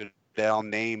 anti-Goodell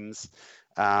names.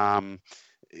 I'm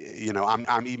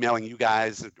emailing you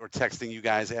guys or texting you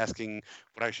guys asking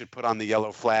what I should put on the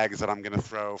yellow flags that I'm going to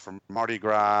throw from Mardi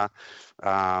Gras.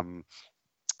 I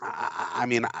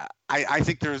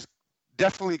think there's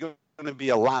definitely going to be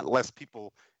a lot less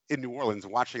people in New Orleans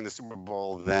watching the Super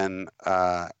Bowl than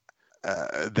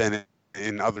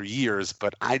in other years,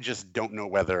 but I just don't know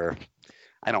whether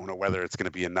it's going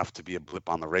to be enough to be a blip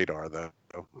on the radar, though,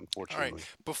 unfortunately.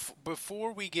 All right.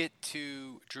 Before we get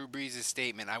to Drew Brees'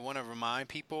 statement, I want to remind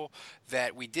people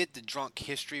that we did the Drunk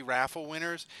History raffle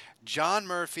winners. John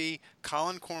Murphy,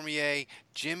 Colin Cormier,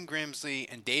 Jim Grimsley,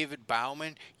 and David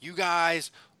Bauman. You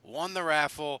guys won the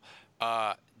raffle.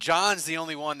 John's the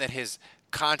only one that has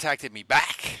contacted me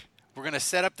back. We're going to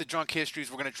set up the Drunk Histories.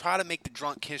 We're going to try to make the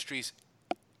Drunk Histories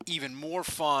even more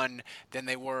fun than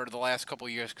they were the last couple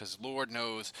of years, because Lord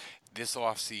knows this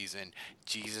off season,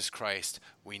 Jesus Christ,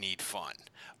 we need fun.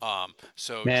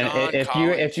 So man, John, if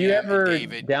Colin, you ever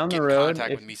David, down the get road, in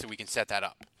contact with me so we can set that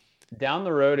up. Down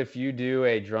the road, if you do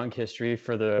a Drunk History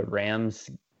for the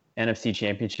Rams NFC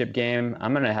Championship game,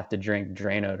 I'm gonna have to drink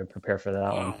Drano to prepare for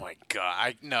that one. Oh my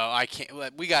God! I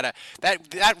can't. We gotta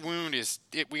that wound is.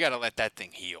 We gotta let that thing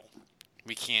heal.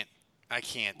 We can't. I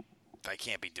can't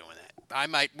be doing that.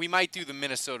 We might do the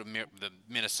Minnesota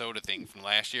thing from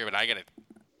last year, but I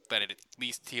suspended at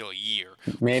least till a year.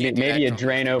 Maybe a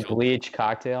Drano bleach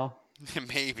cocktail.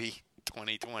 Maybe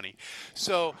 2020.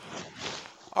 So,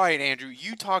 all right, Andrew,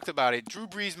 you talked about it. Drew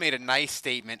Brees made a nice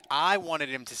statement. I wanted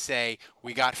him to say,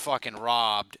 we got fucking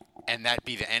robbed, and that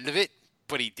be the end of it,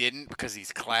 but he didn't because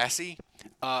he's classy.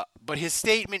 But his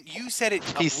statement, you said it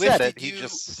uplifted you. He said it.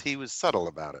 He was subtle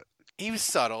about it. He was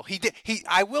subtle. He did.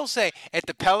 I will say, at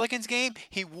the Pelicans game,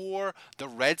 he wore the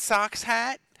Red Sox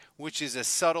hat, which is a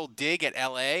subtle dig at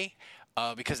L.A.,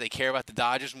 because they care about the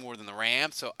Dodgers more than the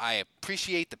Rams. So I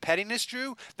appreciate the pettiness,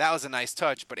 Drew. That was a nice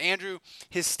touch. But, Andrew,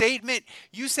 his statement,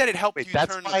 you said it helped you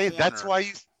turn the corner. That's why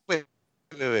you – wait.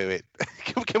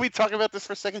 Can we talk about this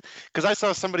for a second? Because I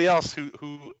saw somebody else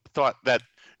who thought that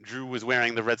Drew was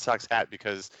wearing the Red Sox hat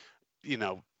because,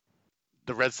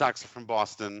 the Red Sox are from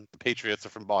Boston, the Patriots are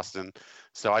from Boston.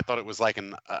 So I thought it was like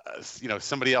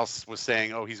somebody else was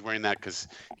saying, oh, he's wearing that because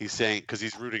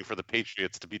he's rooting for the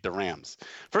Patriots to beat the Rams.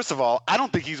 First of all, I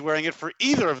don't think he's wearing it for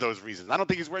either of those reasons. I don't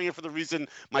think he's wearing it for the reason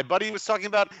my buddy was talking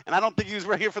about, and I don't think he was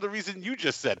wearing it for the reason you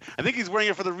just said. I think he's wearing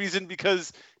it for the reason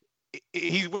because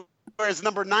he wears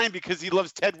number 9 because he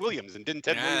loves Ted Williams, and didn't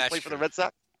Ted Williams play for the Red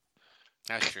Sox?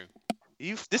 That's true.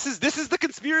 This is the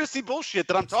conspiracy bullshit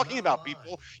that I'm talking about,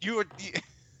 people. You're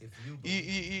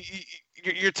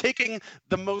taking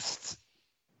the most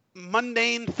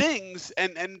mundane things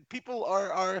and people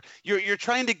are you're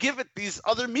trying to give it these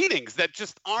other meanings that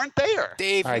just aren't there.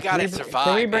 Dave, we gotta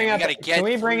survive. We gotta get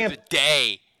through the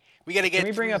day. We gotta get. Can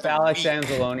we bring up Alex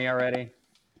Anzalone already?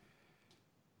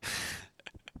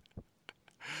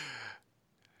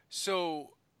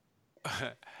 So,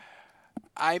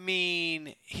 I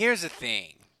mean, here's the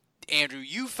thing. Andrew,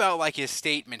 you felt like his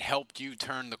statement helped you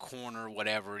turn the corner,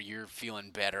 whatever, you're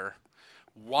feeling better.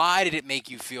 Why did it make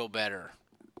you feel better?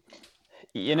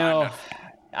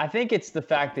 I think it's the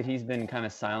fact that he's been kind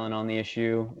of silent on the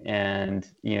issue, and,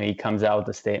 he comes out with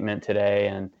a statement today.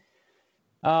 And,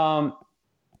 I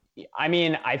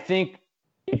think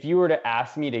if you were to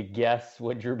ask me to guess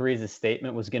what Drew Brees'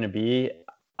 statement was going to be,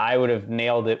 I would have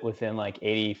nailed it within like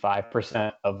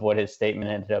 85% of what his statement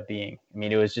ended up being. I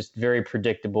mean, it was just very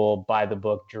predictable, by the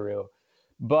book, Drew.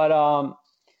 But,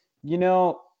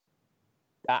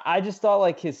 I just thought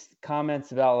like his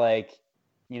comments about like,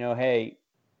 hey,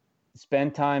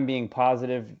 spend time being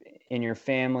positive in your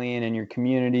family and in your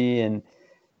community. And,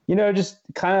 just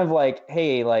kind of like,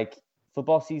 hey, like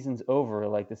football season's over.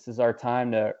 Like this is our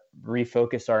time to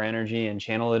refocus our energy and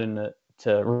channel it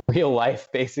into real life,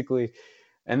 basically.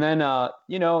 And then,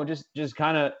 just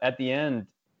kind of at the end,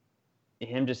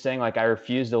 him just saying, like, I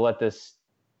refuse to let this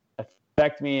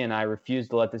affect me, and I refuse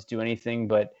to let this do anything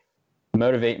but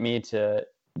motivate me to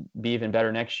be even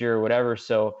better next year or whatever.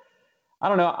 So, I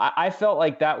don't know. I felt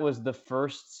like that was the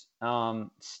first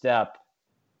step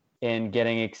in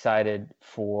getting excited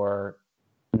for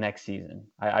next season.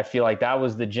 I feel like that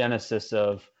was the genesis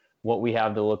of what we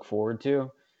have to look forward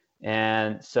to.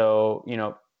 And so,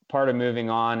 part of moving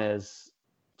on is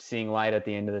seeing light at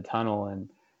the end of the tunnel. And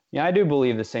I do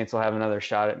believe the Saints will have another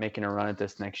shot at making a run at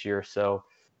this next year. So,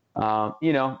 I don't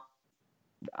know.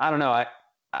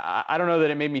 I don't know that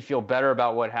it made me feel better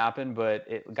about what happened, but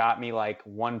it got me like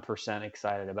 1%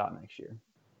 excited about next year.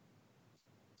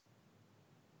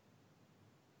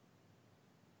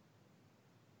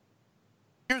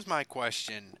 Here's my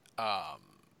question. And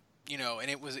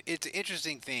it's an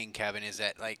interesting thing, Kevin, is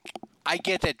that like, I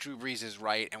get that Drew Brees is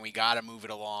right, and we got to move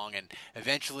it along, and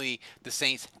eventually the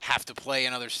Saints have to play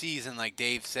another season, like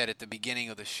Dave said at the beginning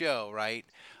of the show, right?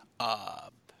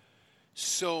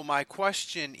 So my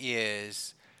question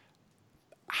is,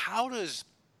 how does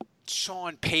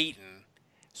Sean Payton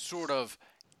sort of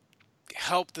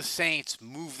help the Saints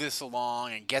move this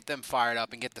along and get them fired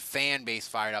up and get the fan base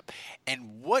fired up?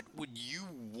 And what would you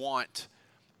want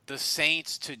the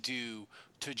Saints to do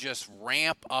to just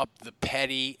ramp up the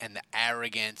petty and the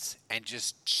arrogance and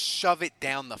just shove it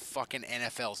down the fucking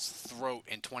NFL's throat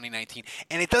in 2019?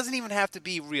 And it doesn't even have to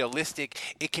be realistic.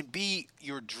 It can be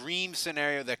your dream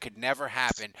scenario that could never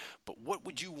happen. But what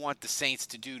would you want the Saints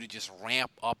to do to just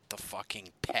ramp up the fucking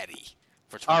petty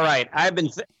for 2019? All right.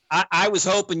 I was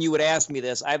hoping you would ask me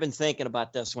this. I've been thinking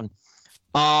about this one.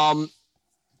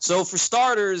 So for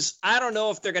starters, I don't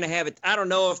know if they're going to have it. I don't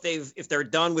know if they're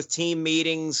done with team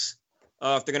meetings.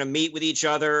 If they're going to meet with each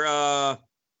other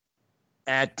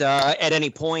at any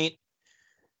point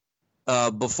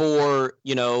before,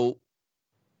 I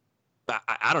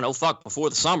don't know, before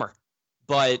the summer.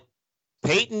 But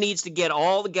Peyton needs to get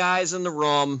all the guys in the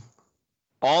room,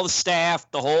 all the staff,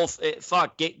 the whole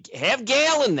have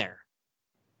Gale in there.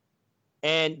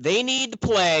 And they need to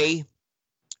play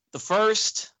the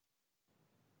first,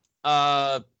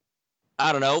 I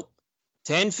I don't know,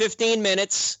 10, 15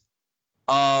 minutes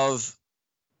of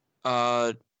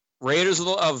Raiders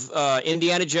of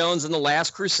Indiana Jones and the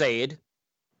Last Crusade.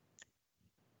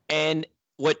 And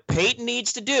what Peyton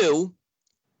needs to do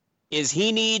is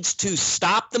he needs to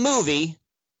stop the movie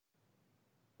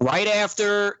right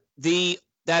after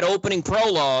that opening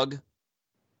prologue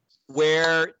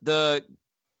where the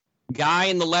guy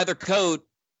in the leather coat,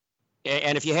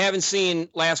 and if you haven't seen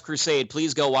Last Crusade,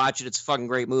 please go watch it. It's a fucking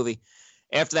great movie.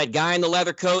 After that guy in the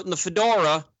leather coat and the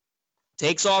fedora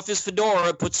takes off his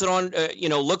fedora, puts it on,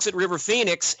 looks at River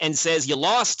Phoenix and says, "You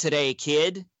lost today,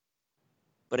 kid,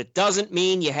 but it doesn't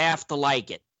mean you have to like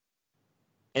it."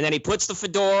 And then he puts the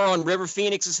fedora on River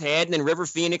Phoenix's head, and then River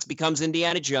Phoenix becomes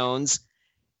Indiana Jones.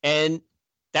 And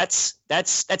that's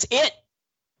it.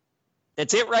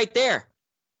 That's it right there.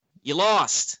 You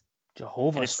lost.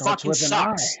 Jehovah starts with an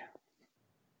I.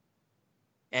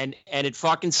 And it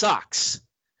fucking sucks.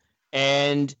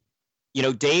 And,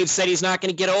 Dave said he's not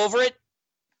going to get over it.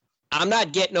 I'm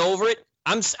not getting over it.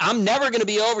 I'm never going to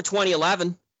be over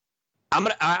 2011.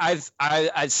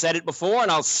 I've said it before,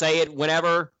 and I'll say it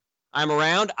whenever I'm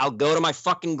around. I'll go to my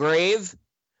fucking grave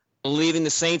believing the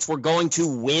Saints were going to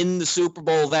win the Super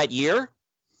Bowl that year.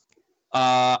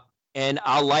 And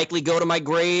I'll likely go to my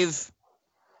grave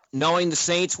knowing the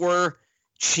Saints were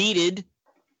cheated,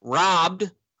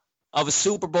 robbed of a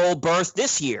Super Bowl berth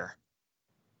this year.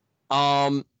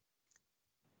 As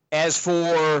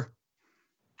for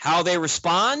how they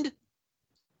respond,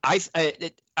 I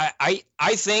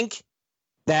think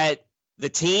that the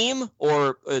team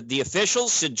or the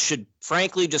officials should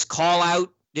frankly just call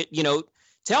out,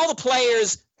 tell the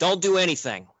players don't do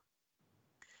anything.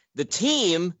 The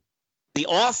team, the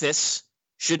office,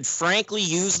 should frankly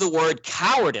use the word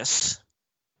cowardice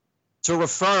to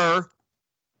refer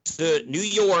to New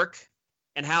York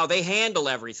and how they handle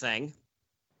everything,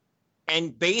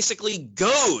 and basically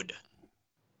goad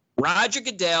Roger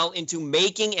Goodell into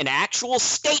making an actual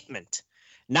statement,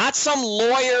 not some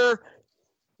lawyer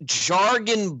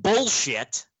jargon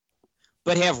bullshit,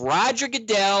 but have Roger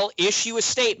Goodell issue a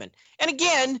statement. And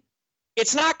again,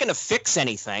 it's not going to fix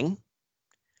anything.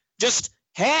 Just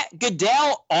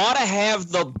Goodell ought to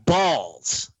have the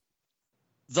balls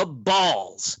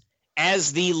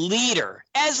as the leader,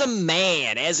 as a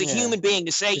man, as a human being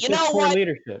to say, You know what?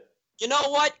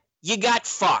 You got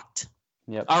fucked.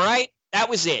 Yep. All right? That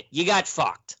was it. You got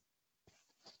fucked.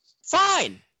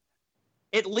 Fine.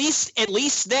 At least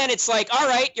then it's like, all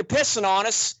right, you're pissing on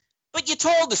us, but you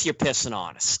told us you're pissing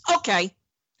on us. Okay.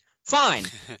 Fine.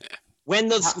 When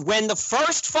the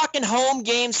first fucking home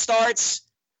game starts,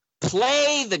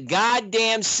 play the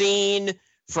goddamn scene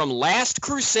from Last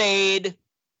Crusade.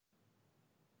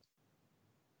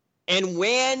 And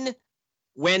when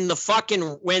the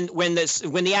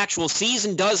actual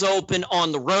season does open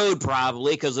on the road,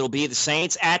 probably because it'll be the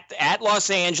Saints at Los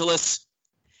Angeles.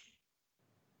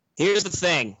 Here's the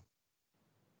thing.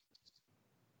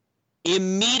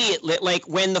 Immediately, like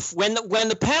when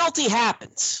the penalty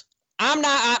happens,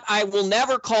 I will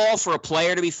never call for a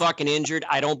player to be fucking injured.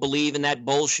 I don't believe in that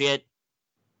bullshit.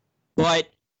 But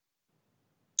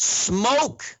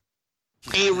smoke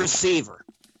a receiver.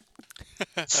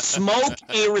 Smoke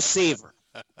a receiver.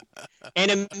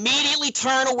 And immediately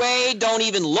turn away. Don't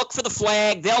even look for the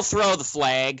flag. They'll throw the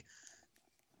flag.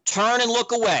 Turn and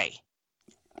look away.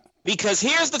 Because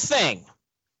here's the thing.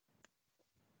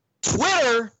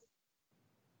 Twitter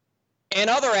and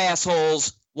other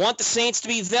assholes want the Saints to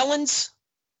be villains.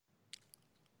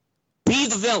 Be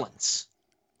the villains.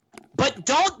 But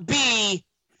don't be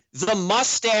the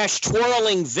mustache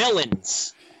twirling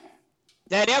villains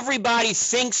that everybody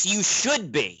thinks you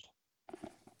should be.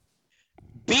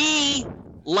 Be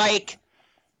like,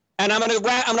 and I'm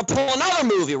gonna pull another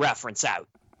movie reference out.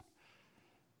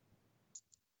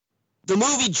 The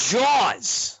movie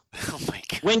Jaws. Oh my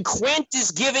God. When Quint is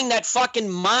giving that fucking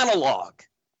monologue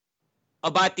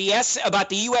about the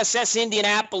USS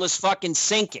Indianapolis fucking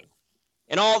sinking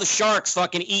and all the sharks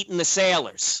fucking eating the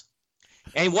sailors.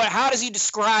 And how does he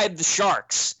describe the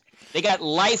sharks? They got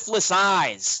lifeless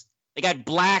eyes. They got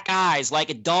black eyes like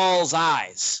a doll's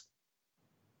eyes.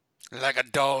 Like a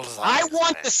doll's eyes. I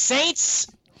want the Saints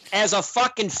as a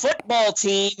fucking football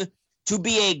team to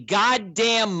be a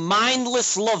goddamn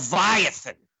mindless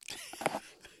Leviathan.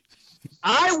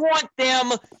 I want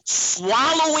them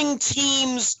swallowing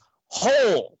teams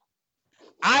whole.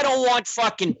 I don't want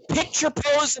fucking picture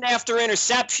posing after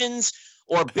interceptions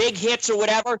or big hits or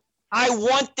whatever. I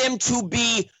want them to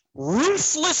be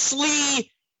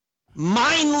ruthlessly,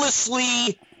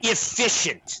 mindlessly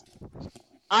efficient.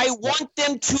 I want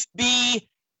them to be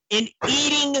an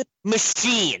eating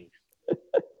machine.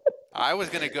 I was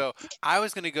gonna go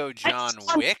John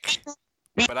Wick,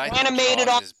 but I think animated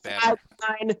Charles on is better.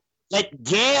 sideline. Let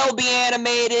Gale be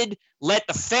animated. Let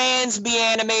the fans be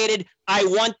animated. I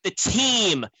want the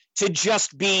team to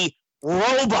just be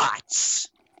robots.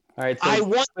 All right,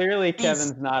 so clearly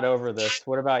Kevin's not over this.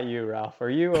 What about you, Ralph? Are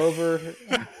you over?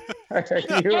 Are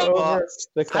you over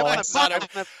the call?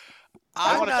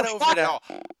 I'm not over it at all.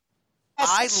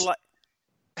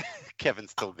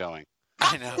 Kevin's still going.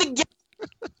 I know.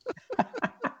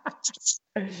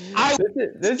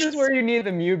 This is where you need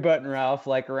the mute button, Ralph,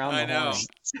 like around the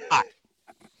horn.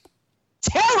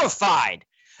 Terrified,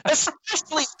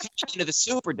 especially into the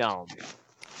Superdome.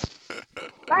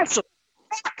 Actually,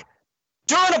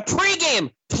 during a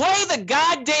pregame, play the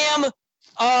goddamn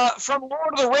from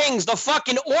Lord of the Rings, the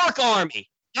fucking orc army.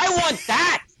 I want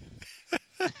that.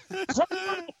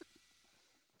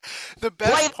 The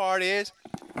best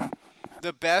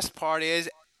part is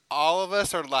all of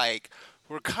us are like,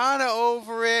 we're kind of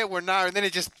over it. We're not, and then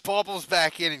it just bubbles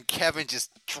back in, and Kevin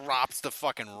just drops the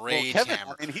fucking rage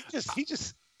hammer. I mean,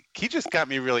 he just got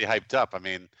me really hyped up. I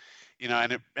mean,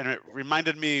 and it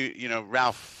reminded me,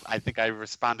 Ralph. I think I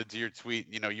responded to your tweet.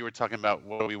 You were talking about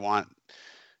what we want.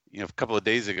 A couple of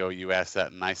days ago, you asked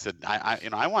that, and I said,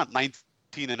 I want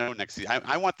 19-0 next season.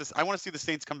 I want this. I want to see the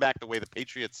Saints come back the way the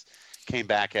Patriots came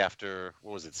back after,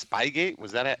 what was it, Spygate?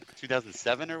 Was that at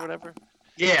 2007 or whatever?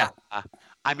 Yeah.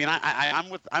 I mean, I'm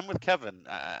with Kevin,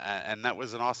 and that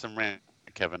was an awesome rant,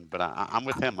 Kevin. But I'm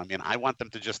with him. I mean, I want them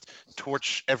to just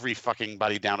torch every fucking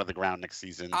body down to the ground next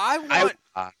season. I want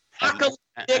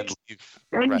and leave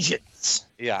vengeance.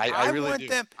 Yeah, I really want do.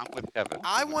 them. I'm with Kevin.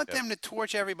 I want them to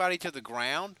torch everybody to the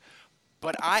ground,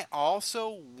 but I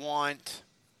also want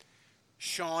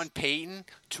Sean Payton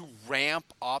to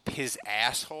ramp up his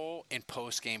asshole in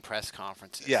post-game press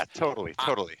conferences. Yeah, totally.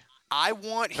 I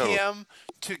want him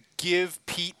to give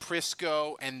Pete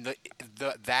Prisco and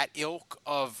that ilk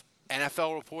of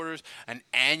NFL reporters an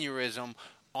aneurysm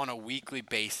on a weekly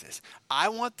basis. I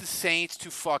want the Saints to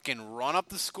fucking run up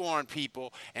the score on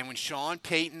people, and when Sean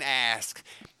Payton asks,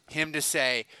 him to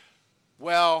say,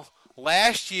 well,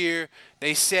 last year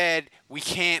they said we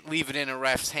can't leave it in a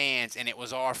ref's hands and it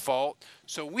was our fault,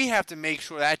 so we have to make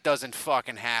sure that doesn't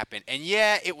fucking happen. And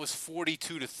yeah, it was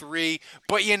 42-3,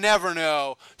 but you never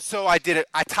know. So I did it.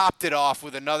 I topped it off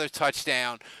with another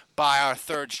touchdown by our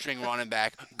third string running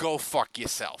back. Go fuck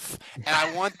yourself. And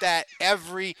I want that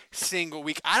every single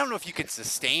week. I don't know if you can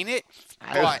sustain it,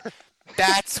 but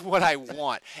that's what I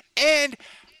want. And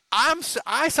I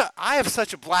have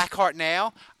such a black heart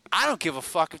now. I don't give a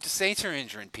fuck if the Saints are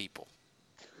injuring people.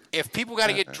 If people got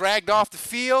to get dragged off the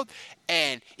field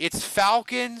and it's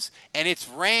Falcons and it's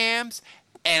Rams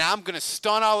and I'm going to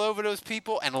stun all over those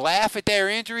people and laugh at their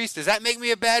injuries, does that make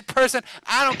me a bad person?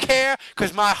 I don't care,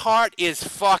 because my heart is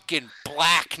fucking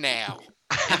black now.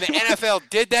 And the NFL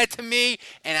did that to me,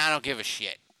 and I don't give a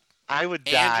shit. I would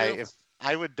die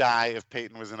if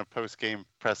Peyton was in a post-game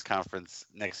press conference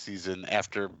next season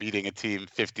after beating a team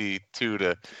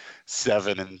 52-7,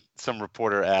 and some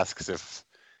reporter asks if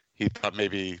he thought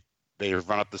maybe they would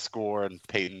run up the score, and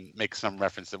Peyton makes some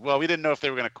reference of, well, we didn't know if they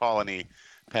were going to call any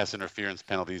pass interference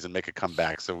penalties and make a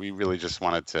comeback, so we really just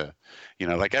wanted to,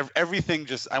 everything.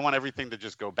 I want everything to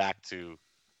just go back to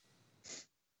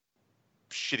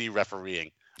shitty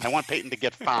refereeing. I want Peyton to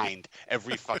get fined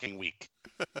every fucking week.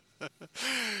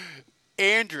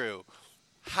 Andrew,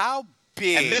 how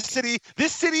big? And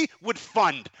this city would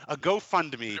fund a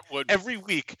GoFundMe every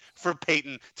week for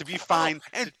Peyton to be fined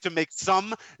and to make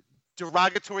some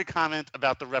derogatory comment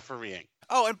about the refereeing.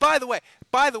 Oh, and by the way,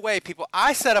 people,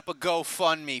 I set up a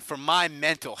GoFundMe for my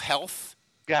mental health.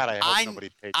 God, I hope nobody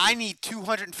paid you. I need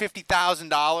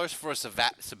 $250,000 for a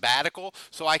sabbatical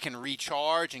so I can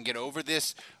recharge and get over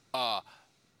this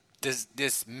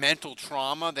this mental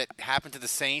trauma that happened to the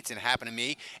Saints and happened to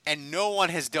me, and no one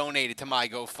has donated to my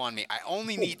GoFundMe. I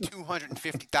only need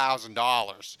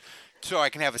 $250,000 so I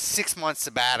can have a 6-month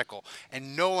sabbatical,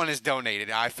 and no one has donated.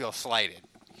 I feel slighted.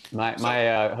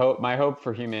 My hope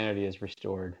for humanity is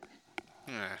restored.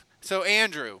 So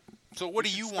Andrew, what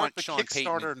do you want, Sean Payton?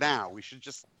 Kickstarter now. We should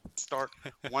just start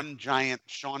one giant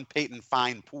Sean Payton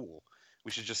fine pool. We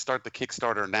should just start the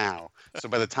Kickstarter now. So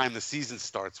by the time the season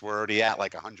starts, we're already at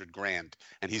like $100,000,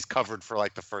 and he's covered for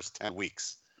like the first 10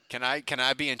 weeks. Can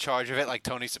I be in charge of it like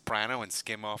Tony Soprano and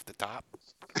skim off the top?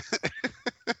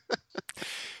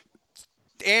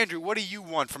 Andrew, what do you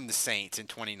want from the Saints in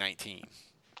 2019?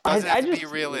 Doesn't have to be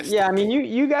realistic. Yeah, I mean,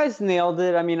 you guys nailed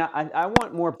it. I mean, I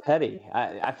want more petty.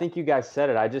 I think you guys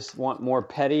said it. I just want more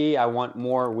petty. I want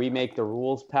more we make the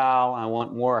rules, pal. I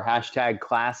want more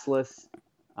 #classless.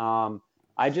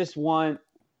 I just want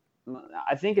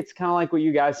I think it's kind of like what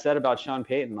you guys said about Sean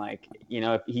Payton. Like,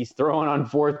 if he's throwing on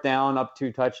 4th down, up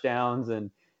 2 touchdowns,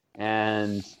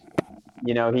 and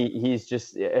he's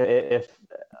just, if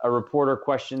a reporter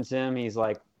questions him, he's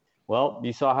like, well,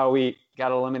 you saw how we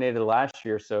got eliminated last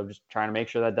year, so just trying to make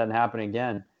sure that doesn't happen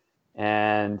again.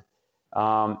 And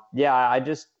I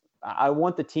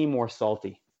want the team more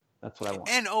salty. That's what I want.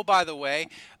 And by the way,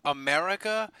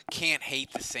 America can't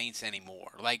hate the Saints anymore.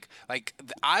 Like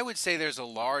I would say there's a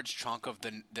large chunk of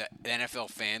the NFL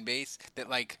fan base that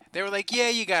they were like, yeah,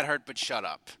 you got hurt, but shut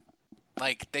up.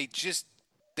 Like they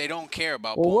don't care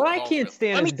about. Well, what I can't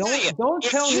stand is don't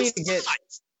tell me to get.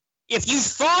 If you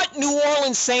thought New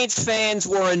Orleans Saints fans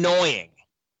were annoying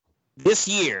this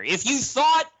year, if you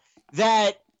thought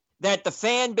that the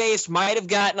fan base might have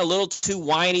gotten a little too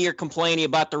whiny or complaining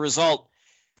about the result.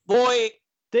 Boy,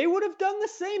 they would have done the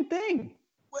same thing.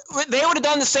 They would have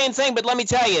done the same thing, but let me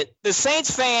tell you, the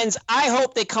Saints fans, I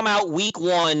hope they come out week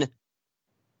 1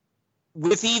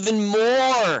 with even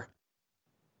more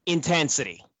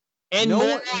intensity and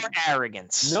more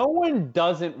arrogance. No one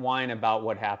doesn't whine about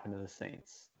what happened to the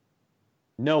Saints.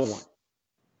 No one.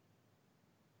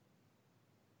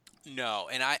 No,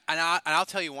 and I'll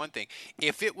tell you one thing.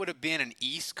 If it would have been an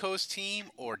East Coast team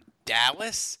or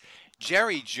Dallas,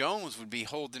 Jerry Jones would be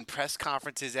holding press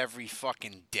conferences every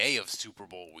fucking day of Super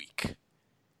Bowl week.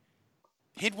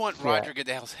 He'd want Roger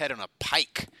Goodell's head on a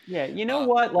pike. Yeah, you know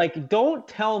what? Like, do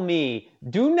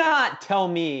not tell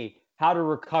me how to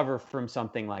recover from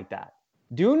something like that.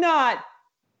 Do not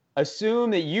assume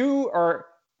that you're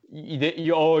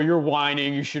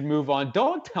whining, you should move on.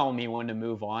 Don't tell me when to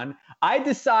move on. I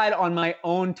decide on my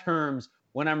own terms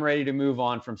when I'm ready to move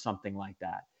on from something like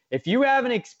that. If you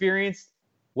haven't experienced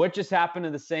what just happened to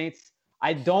the Saints,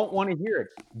 I don't want to hear it.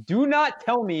 Do not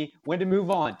tell me when to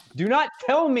move on. Do not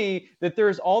tell me that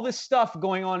there's all this stuff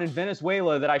going on in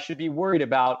Venezuela that I should be worried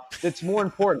about that's more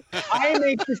important. I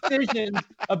make decisions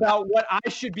about what I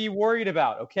should be worried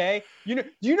about, okay? Do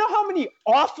you know how many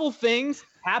awful things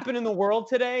happen in the world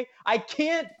today? I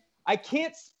can't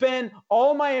spend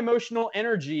all my emotional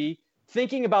energy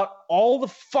thinking about all the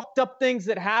fucked up things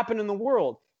that happen in the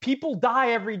world. People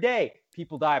die every day.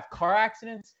 People die of car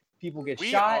accidents. People get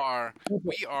shot.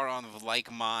 We are on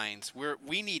like minds.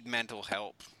 We need mental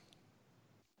help.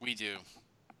 We do.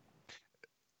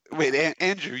 Wait,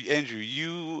 Andrew,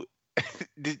 you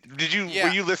did you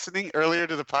were you listening earlier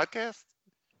to the podcast?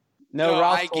 No,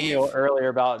 Ralph told me earlier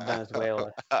about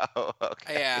Venezuela. Oh,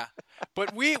 okay. Yeah,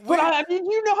 but I mean,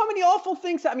 you know how many awful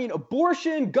things. I mean,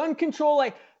 abortion, gun control.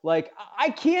 Like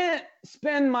I can't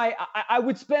spend I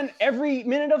would spend every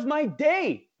minute of my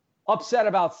day upset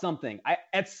about something.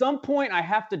 At some point, I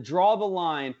have to draw the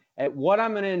line at what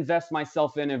I'm going to invest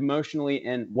myself in emotionally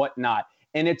and what not.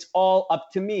 And it's all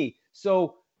up to me.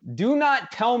 So do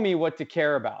not tell me what to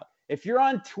care about. If you're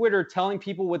on Twitter telling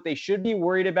people what they should be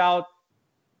worried about,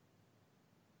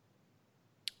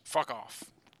 fuck off.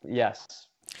 Yes.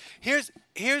 Here's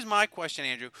my question,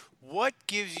 Andrew. What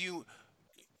gives you...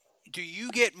 Do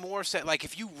you get more... Like,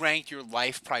 if you ranked your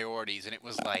life priorities and it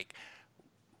was like...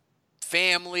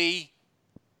 family,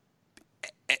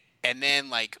 and then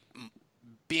like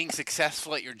being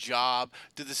successful at your job,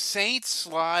 do the Saints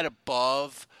slide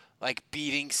above like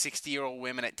beating 60-year-old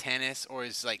women at tennis, or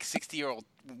is like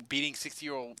beating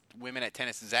 60-year-old women at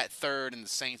tennis, is that third and the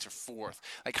Saints are fourth?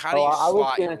 Like how do you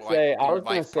slot your life? I was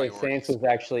going to say Saints was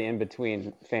actually in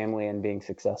between family and being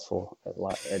successful at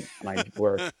my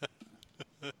work.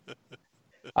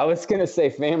 I was going to say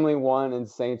family 1 and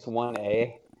Saints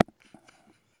 1A.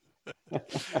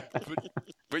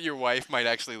 but your wife might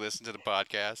actually listen to the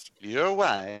podcast. Your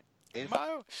wife?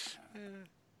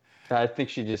 I think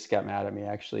she just got mad at me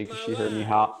actually because she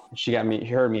heard me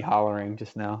heard me hollering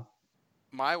just now.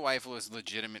 My wife was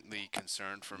legitimately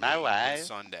concerned for me on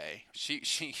Sunday.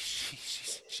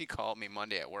 She called me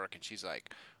Monday at work and she's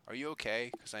like, "Are you okay?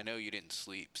 Because I know you didn't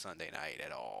sleep Sunday night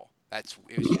at all."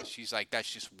 She's like, "That's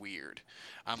just weird."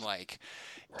 I'm like,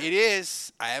 "It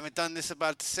is. I haven't done this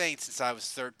about the Saints since I was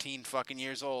 13 fucking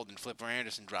years old, and Flipper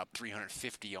Anderson dropped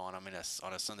 350 on them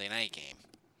on a Sunday night game."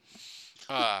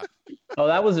 Oh,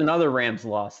 that was another Rams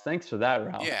loss. Thanks for that,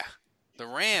 Ralph. Yeah, the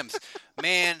Rams,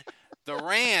 man. The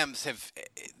Rams have.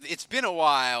 It's been a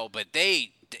while, but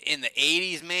they in the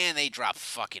 80s, man, they dropped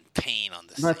fucking pain on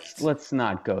the Saints. Let's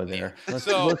not go there.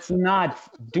 So-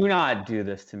 Do not do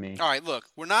this to me. All right, look,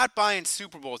 we're not buying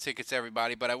Super Bowl tickets,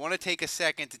 everybody, but I want to take a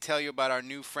second to tell you about our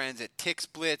new friends at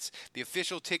TixBlitz, the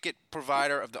official ticket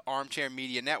provider of the Armchair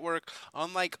Media Network.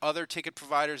 Unlike other ticket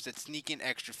providers that sneak in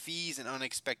extra fees and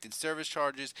unexpected service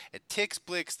charges, at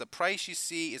TixBlitz, the price you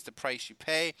see is the price you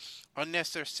pay.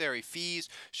 Unnecessary fees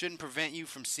shouldn't prevent you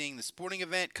from seeing the sporting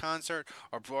event, concert,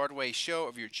 or Broadway show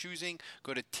of your choosing.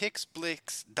 Go to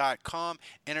TixBlitz.com,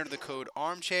 enter the code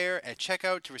ARMCHAIR at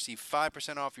checkout to receive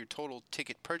 5% off your total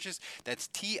ticket purchase. That's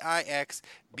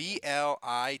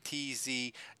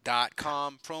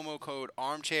TixBlitz.com, promo code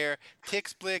ARMCHAIR.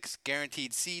 TixBlitz,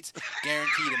 guaranteed seats,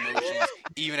 guaranteed emotions,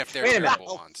 even if they're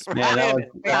terrible ones. Yeah,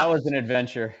 that was an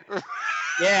adventure.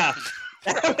 Yeah.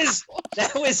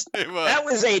 That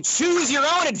was a choose your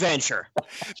own adventure.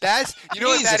 That's what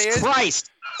that is. Jesus Christ.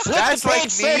 Flip That's to page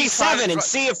like me 37 and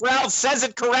see if Ralph says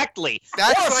it correctly.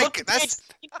 That's or like- flip to page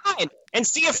 39 and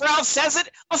see if Ralph says it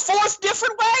a fourth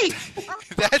different way.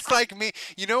 That's like me.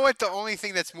 You know what? The only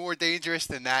thing that's more dangerous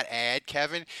than that ad,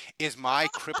 Kevin, is my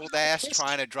crippled ass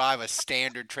trying to drive a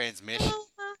standard transmission.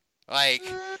 Like,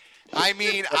 I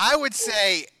mean, I would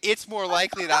say it's more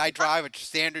likely that I drive a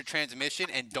standard transmission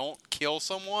and don't kill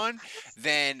someone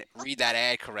than read that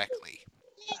ad correctly.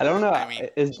 I don't know. I mean-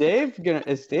 Is Dave gonna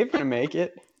make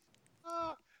it?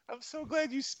 I'm so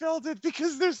glad you spelled it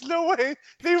because there's no way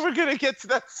they were gonna get to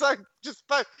that site just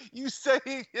by you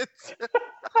saying it.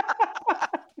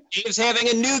 Dave's having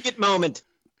a nougat moment.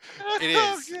 It is.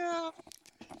 Oh, yeah.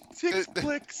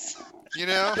 TixBlitz. You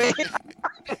know?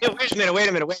 Wait a minute.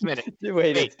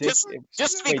 Wait, it's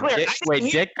just to be clear,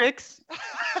 Dick Pics?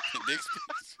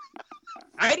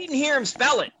 I didn't hear him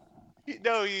spell it.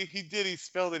 No, he did. He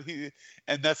spelled it.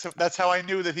 And that's how I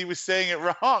knew that he was saying it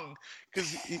wrong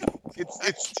because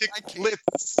it's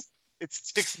TixBlitz.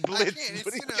 It's TixBlitz.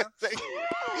 What are you saying?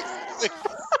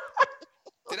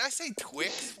 Did I say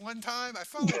Twix one time? I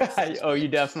felt like I said Oh, you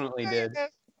definitely did.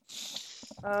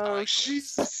 Oh,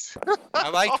 Jesus. I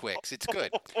like Twix. It's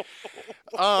good.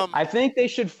 I think they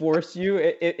should force you,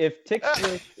 if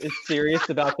TixBlitz is serious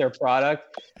about their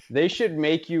product, they should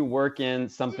make you work in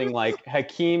something like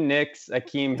Hakeem Nicks,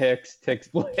 Hakeem Hicks,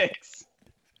 TixBlitz.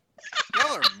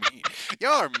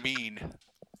 Y'all are mean.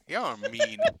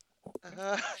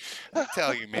 I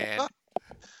tell you, man.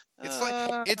 It's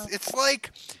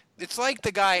like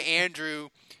the guy Andrew.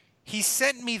 He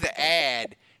sent me the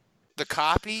ad, the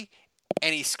copy,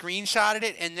 and he screenshotted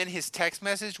it, and then his text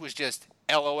message was just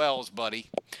LOLs, buddy.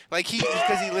 Like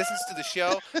because he listens to the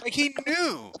show, like he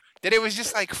knew that it was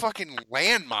just like fucking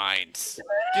landmines.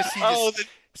 He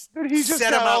just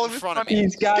set them out in front of me.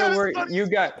 He's got to work.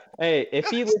 Hey, if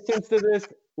he listens to this,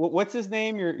 what's his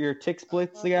name? Your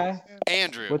TixBlitz guy?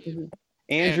 Andrew. What's his name?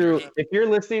 Andrew, if you're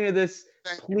listening to this,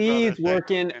 please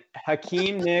work in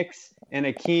Hakeem Nicks and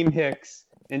Hakeem Hicks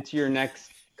into your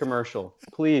next commercial,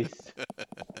 please.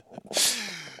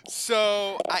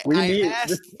 So we need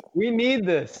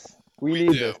this. We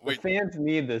need do. this. The fans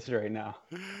need this right now.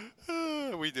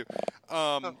 We do.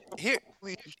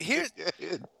 Here's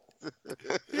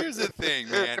the thing,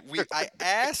 man. I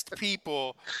asked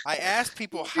people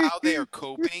how they are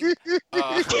coping.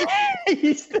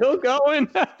 He's still going.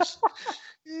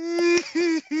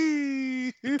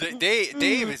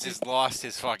 Dave has just lost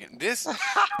his fucking this.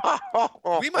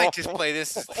 We might just play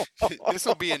this. This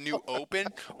will be a new open,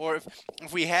 or if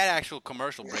we had actual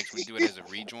commercial breaks, we'd do it as a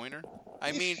rejoiner.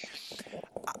 I mean,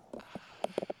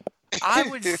 I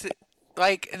would say,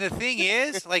 like, the thing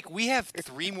is, like, we have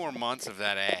 3 more months of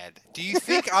that ad. Do you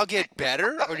think I'll get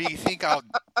better, or do you think I'll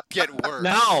get worse?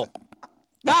 No.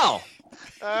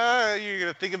 You're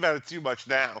gonna think about it too much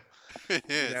now. It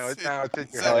is. It's in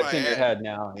your Oh, head. it's in your head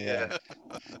now. Yeah.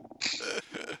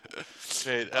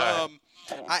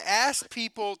 I asked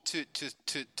people to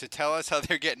tell us how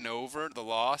they're getting over the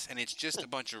loss, and it's just a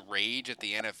bunch of rage at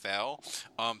the NFL.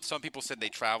 Some people said they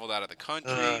traveled out of the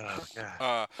country.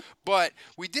 But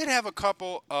we did have a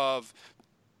couple of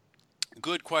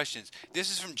good questions.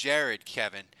 This is from Jared,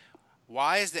 Kevin.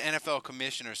 Why is the NFL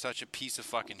commissioner such a piece of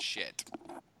fucking shit?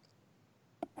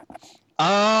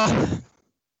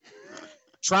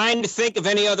 Trying to think of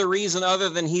any other reason other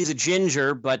than he's a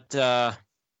ginger, but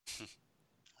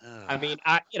I mean,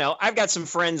 I've got some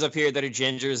friends up here that are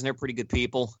gingers, and they're pretty good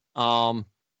people. I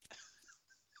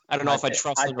don't know if I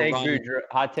trust them to run.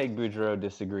 Hot take Boudreaux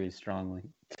disagrees strongly.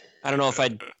 I don't know if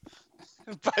I'd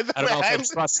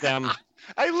trust them.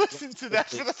 I listened to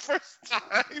that for the first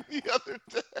time the other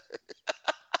day.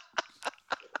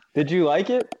 Did you like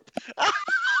it?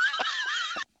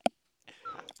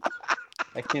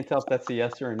 I can't tell if that's a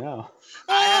yes or a no.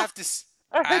 have to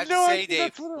say,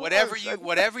 Dave,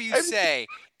 whatever you say,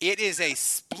 it is a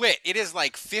split. It is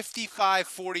like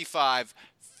 55-45.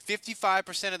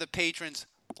 55% of the patrons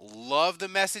love the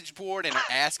message board and are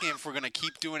asking if we're going to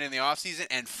keep doing it in the off season,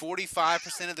 and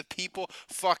 45% of the people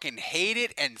fucking hate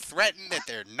it and threaten that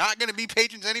they're not going to be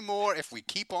patrons anymore if we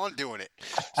keep on doing it.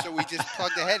 So we just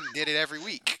plugged ahead and did it every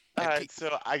week. All right,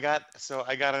 so I got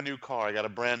a new car. I got a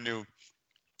brand new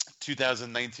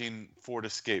 2019 Ford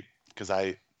Escape because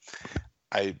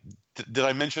did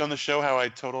I mention on the show how I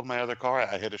totaled my other car?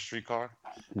 I hit a street car.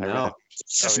 No.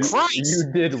 Jesus Christ!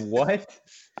 You did what?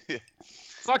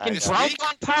 Fucking drunk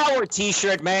on power,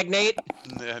 T-shirt magnate.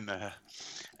 No.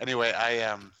 Anyway,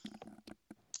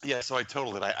 so I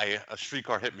totaled it. A street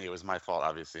car hit me. It was my fault,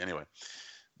 obviously. Anyway,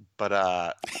 but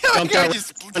guy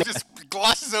just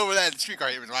glosses over that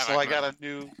streetcar. So I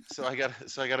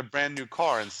got a brand new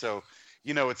car, and so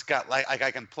it's got like I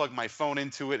can plug my phone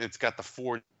into it. It's got the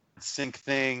Ford Sync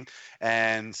thing,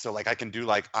 and so like I can do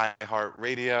like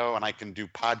iHeartRadio, and I can do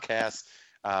podcasts.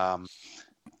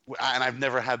 And I've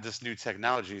never had this new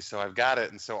technology, so I've got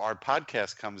it, and so our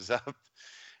podcast comes up,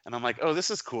 and I'm like, oh, this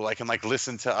is cool. I can like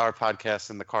listen to our podcast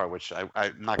in the car, which I'm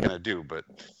not gonna do, but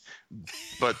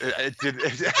it did.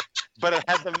 But it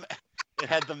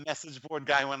had the message board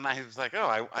guy when I was like,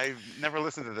 oh, I never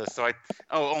listened to this, so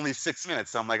only 6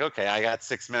 minutes. So I'm like, okay, I got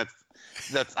 6 minutes.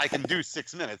 I can do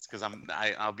 6 minutes because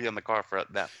I'll be in the car for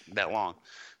that long.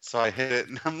 So I hit it,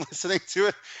 and I'm listening to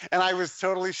it, and I was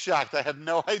totally shocked. I had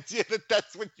no idea that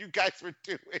that's what you guys were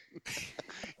doing.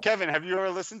 Kevin, have you ever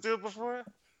listened to it before?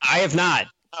 I have not.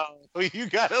 Oh, you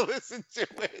gotta listen to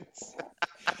it.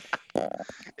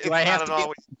 Do I have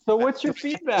to So what's your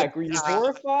feedback? Were you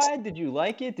horrified? Did you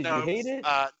like it? Did you hate it?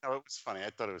 No, it was funny. I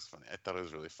thought it was funny. I thought it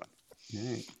was really fun.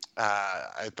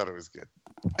 I thought it was good.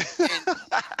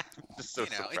 So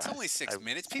it's only 6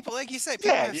 minutes. People, like you said,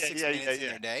 people have 6 minutes in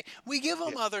their day. We give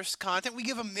them other content. We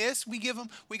give them this. We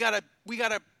got a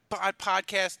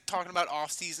podcast talking about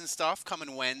off-season stuff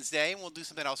coming Wednesday, and we'll do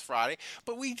something else Friday.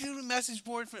 But we do the message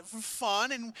board for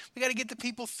fun, and we got to get the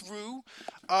people through.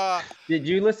 Did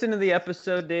you listen to the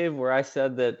episode, Dave, where I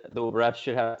said that the refs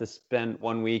should have to spend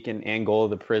 1 week in Angola,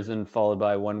 the prison, followed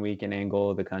by 1 week in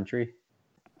Angola, the country?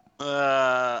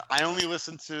 I only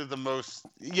listened to the most.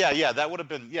 Yeah, that would have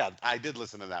been. Yeah, I did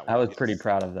listen to that one. I was pretty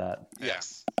proud of that.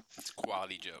 Yes, it's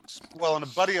quality jokes. Well, and a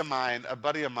buddy of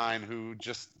mine who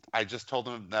I just told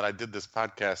him that I did this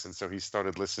podcast, and so he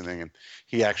started listening, and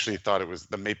he actually thought it was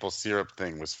the maple syrup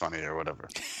thing was funny or whatever.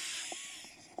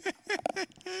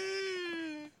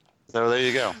 So there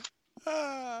you go.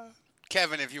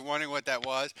 Kevin, if you're wondering what that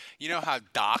was, you know how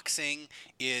doxing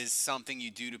is something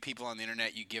you do to people on the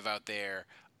internet? You give out their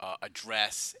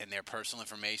address and their personal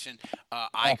information.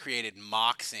 I created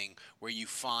moxing, where you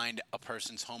find a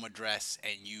person's home address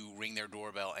and you ring their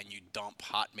doorbell and you dump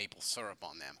hot maple syrup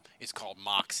on them. It's called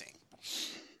moxing.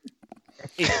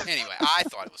 Anyway, I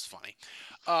thought it was funny.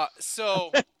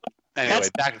 Anyway,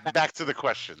 back to the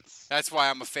questions. That's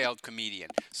why I'm a failed comedian.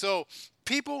 So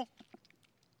people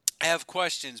have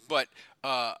questions, but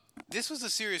this was a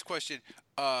serious question.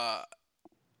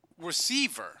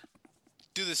 Receiver.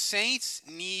 Do the Saints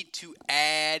need to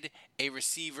add a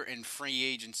receiver in free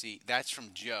agency? That's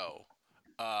from Joe.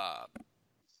 I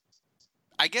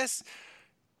guess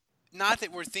not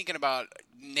that we're thinking about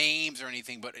names or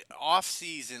anything, but off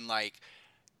season,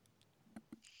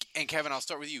 and Kevin, I'll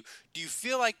start with you. Do you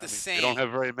feel like the Saints... They don't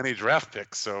have very many draft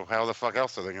picks, so how the fuck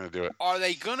else are they going to do it? Are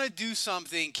they going to do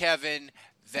something, Kevin,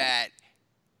 that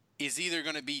is either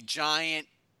going to be giant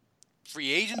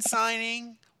free agent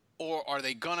signing, or are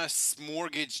they going to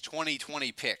mortgage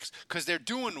 2020 picks? Because they're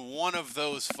doing one of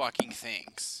those fucking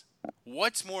things.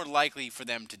 What's more likely for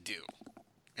them to do?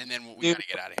 And then we got to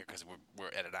get out of here because we're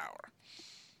at an hour.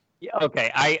 Yeah, okay.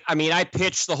 I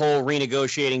pitched the whole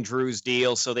renegotiating Drew's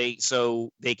deal so they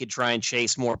could try and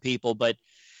chase more people, but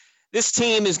this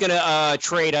team is going to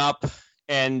trade up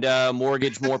and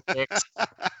mortgage more picks.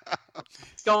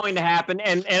 It's going to happen,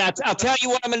 and I'll tell you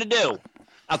what I'm going to do.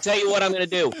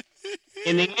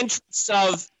 In the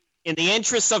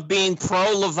interest of being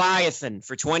pro Leviathan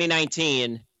for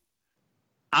 2019,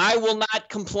 I will not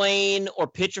complain or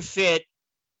pitch a fit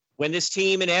when this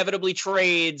team inevitably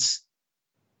trades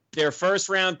their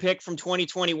first-round pick from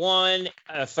 2021,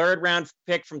 a third-round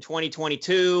pick from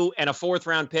 2022, and a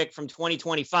fourth-round pick from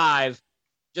 2025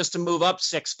 just to move up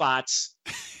 6 spots.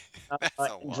 And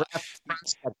draft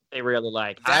they really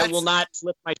like. I will not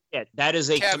flip my shit. That is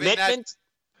a commitment.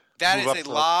 That move is up a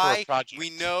for lie. project.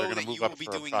 We know They're gonna that move you up will be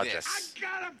for a doing project. this.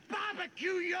 Gotta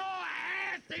barbecue your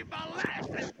assy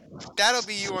molasses. That'll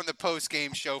be you on the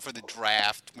post-game show for the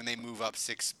draft when they move up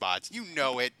 6 spots. You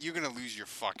know it. You're going to lose your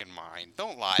fucking mind.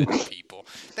 Don't lie to the people.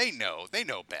 They know. They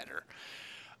know better.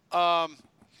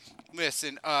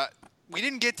 Listen, we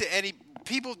didn't get to any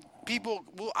people.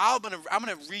 Well, I'm gonna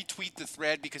retweet the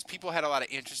thread because people had a lot of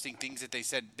interesting things that they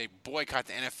said. They boycott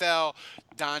the NFL.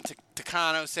 Don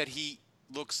Tacano said he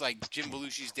looks like Jim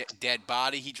Belushi's dead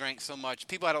body. He drank so much.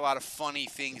 People had a lot of funny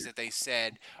things that they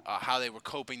said, how they were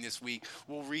coping this week.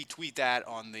 We'll retweet that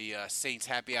on the Saints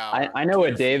Happy Hour. I know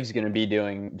what Dave's going to be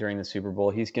doing during the Super Bowl.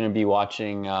 He's going to be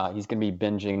watching. He's going to be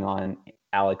binging on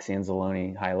Alex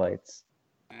Anzalone highlights.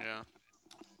 Yeah.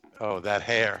 Oh, that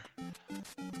hair.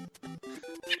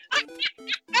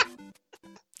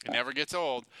 It never gets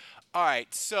old. All right,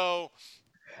 so.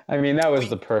 I mean, that was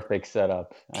the perfect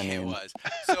setup. It was.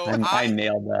 So I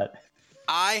nailed that.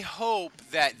 I hope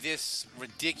that this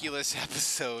ridiculous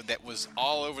episode that was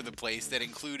all over the place, that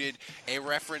included a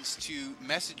reference to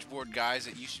message board guys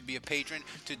that you should be a patron,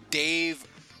 to Dave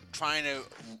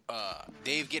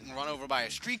Dave getting run over by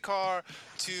a streetcar,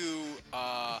 to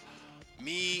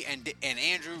me and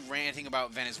Andrew ranting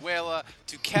about Venezuela,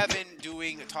 to Kevin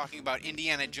talking about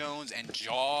Indiana Jones and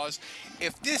Jaws.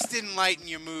 If this didn't lighten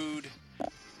your mood,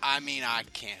 I mean, I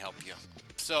can't help you.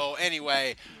 So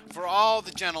anyway, for all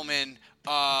the gentlemen,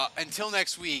 until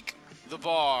next week, the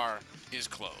bar is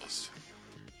closed.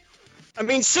 I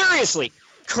mean, seriously,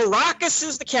 Caracas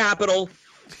is the capital.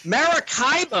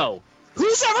 Maracaibo.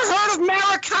 Who's ever heard of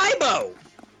Maracaibo?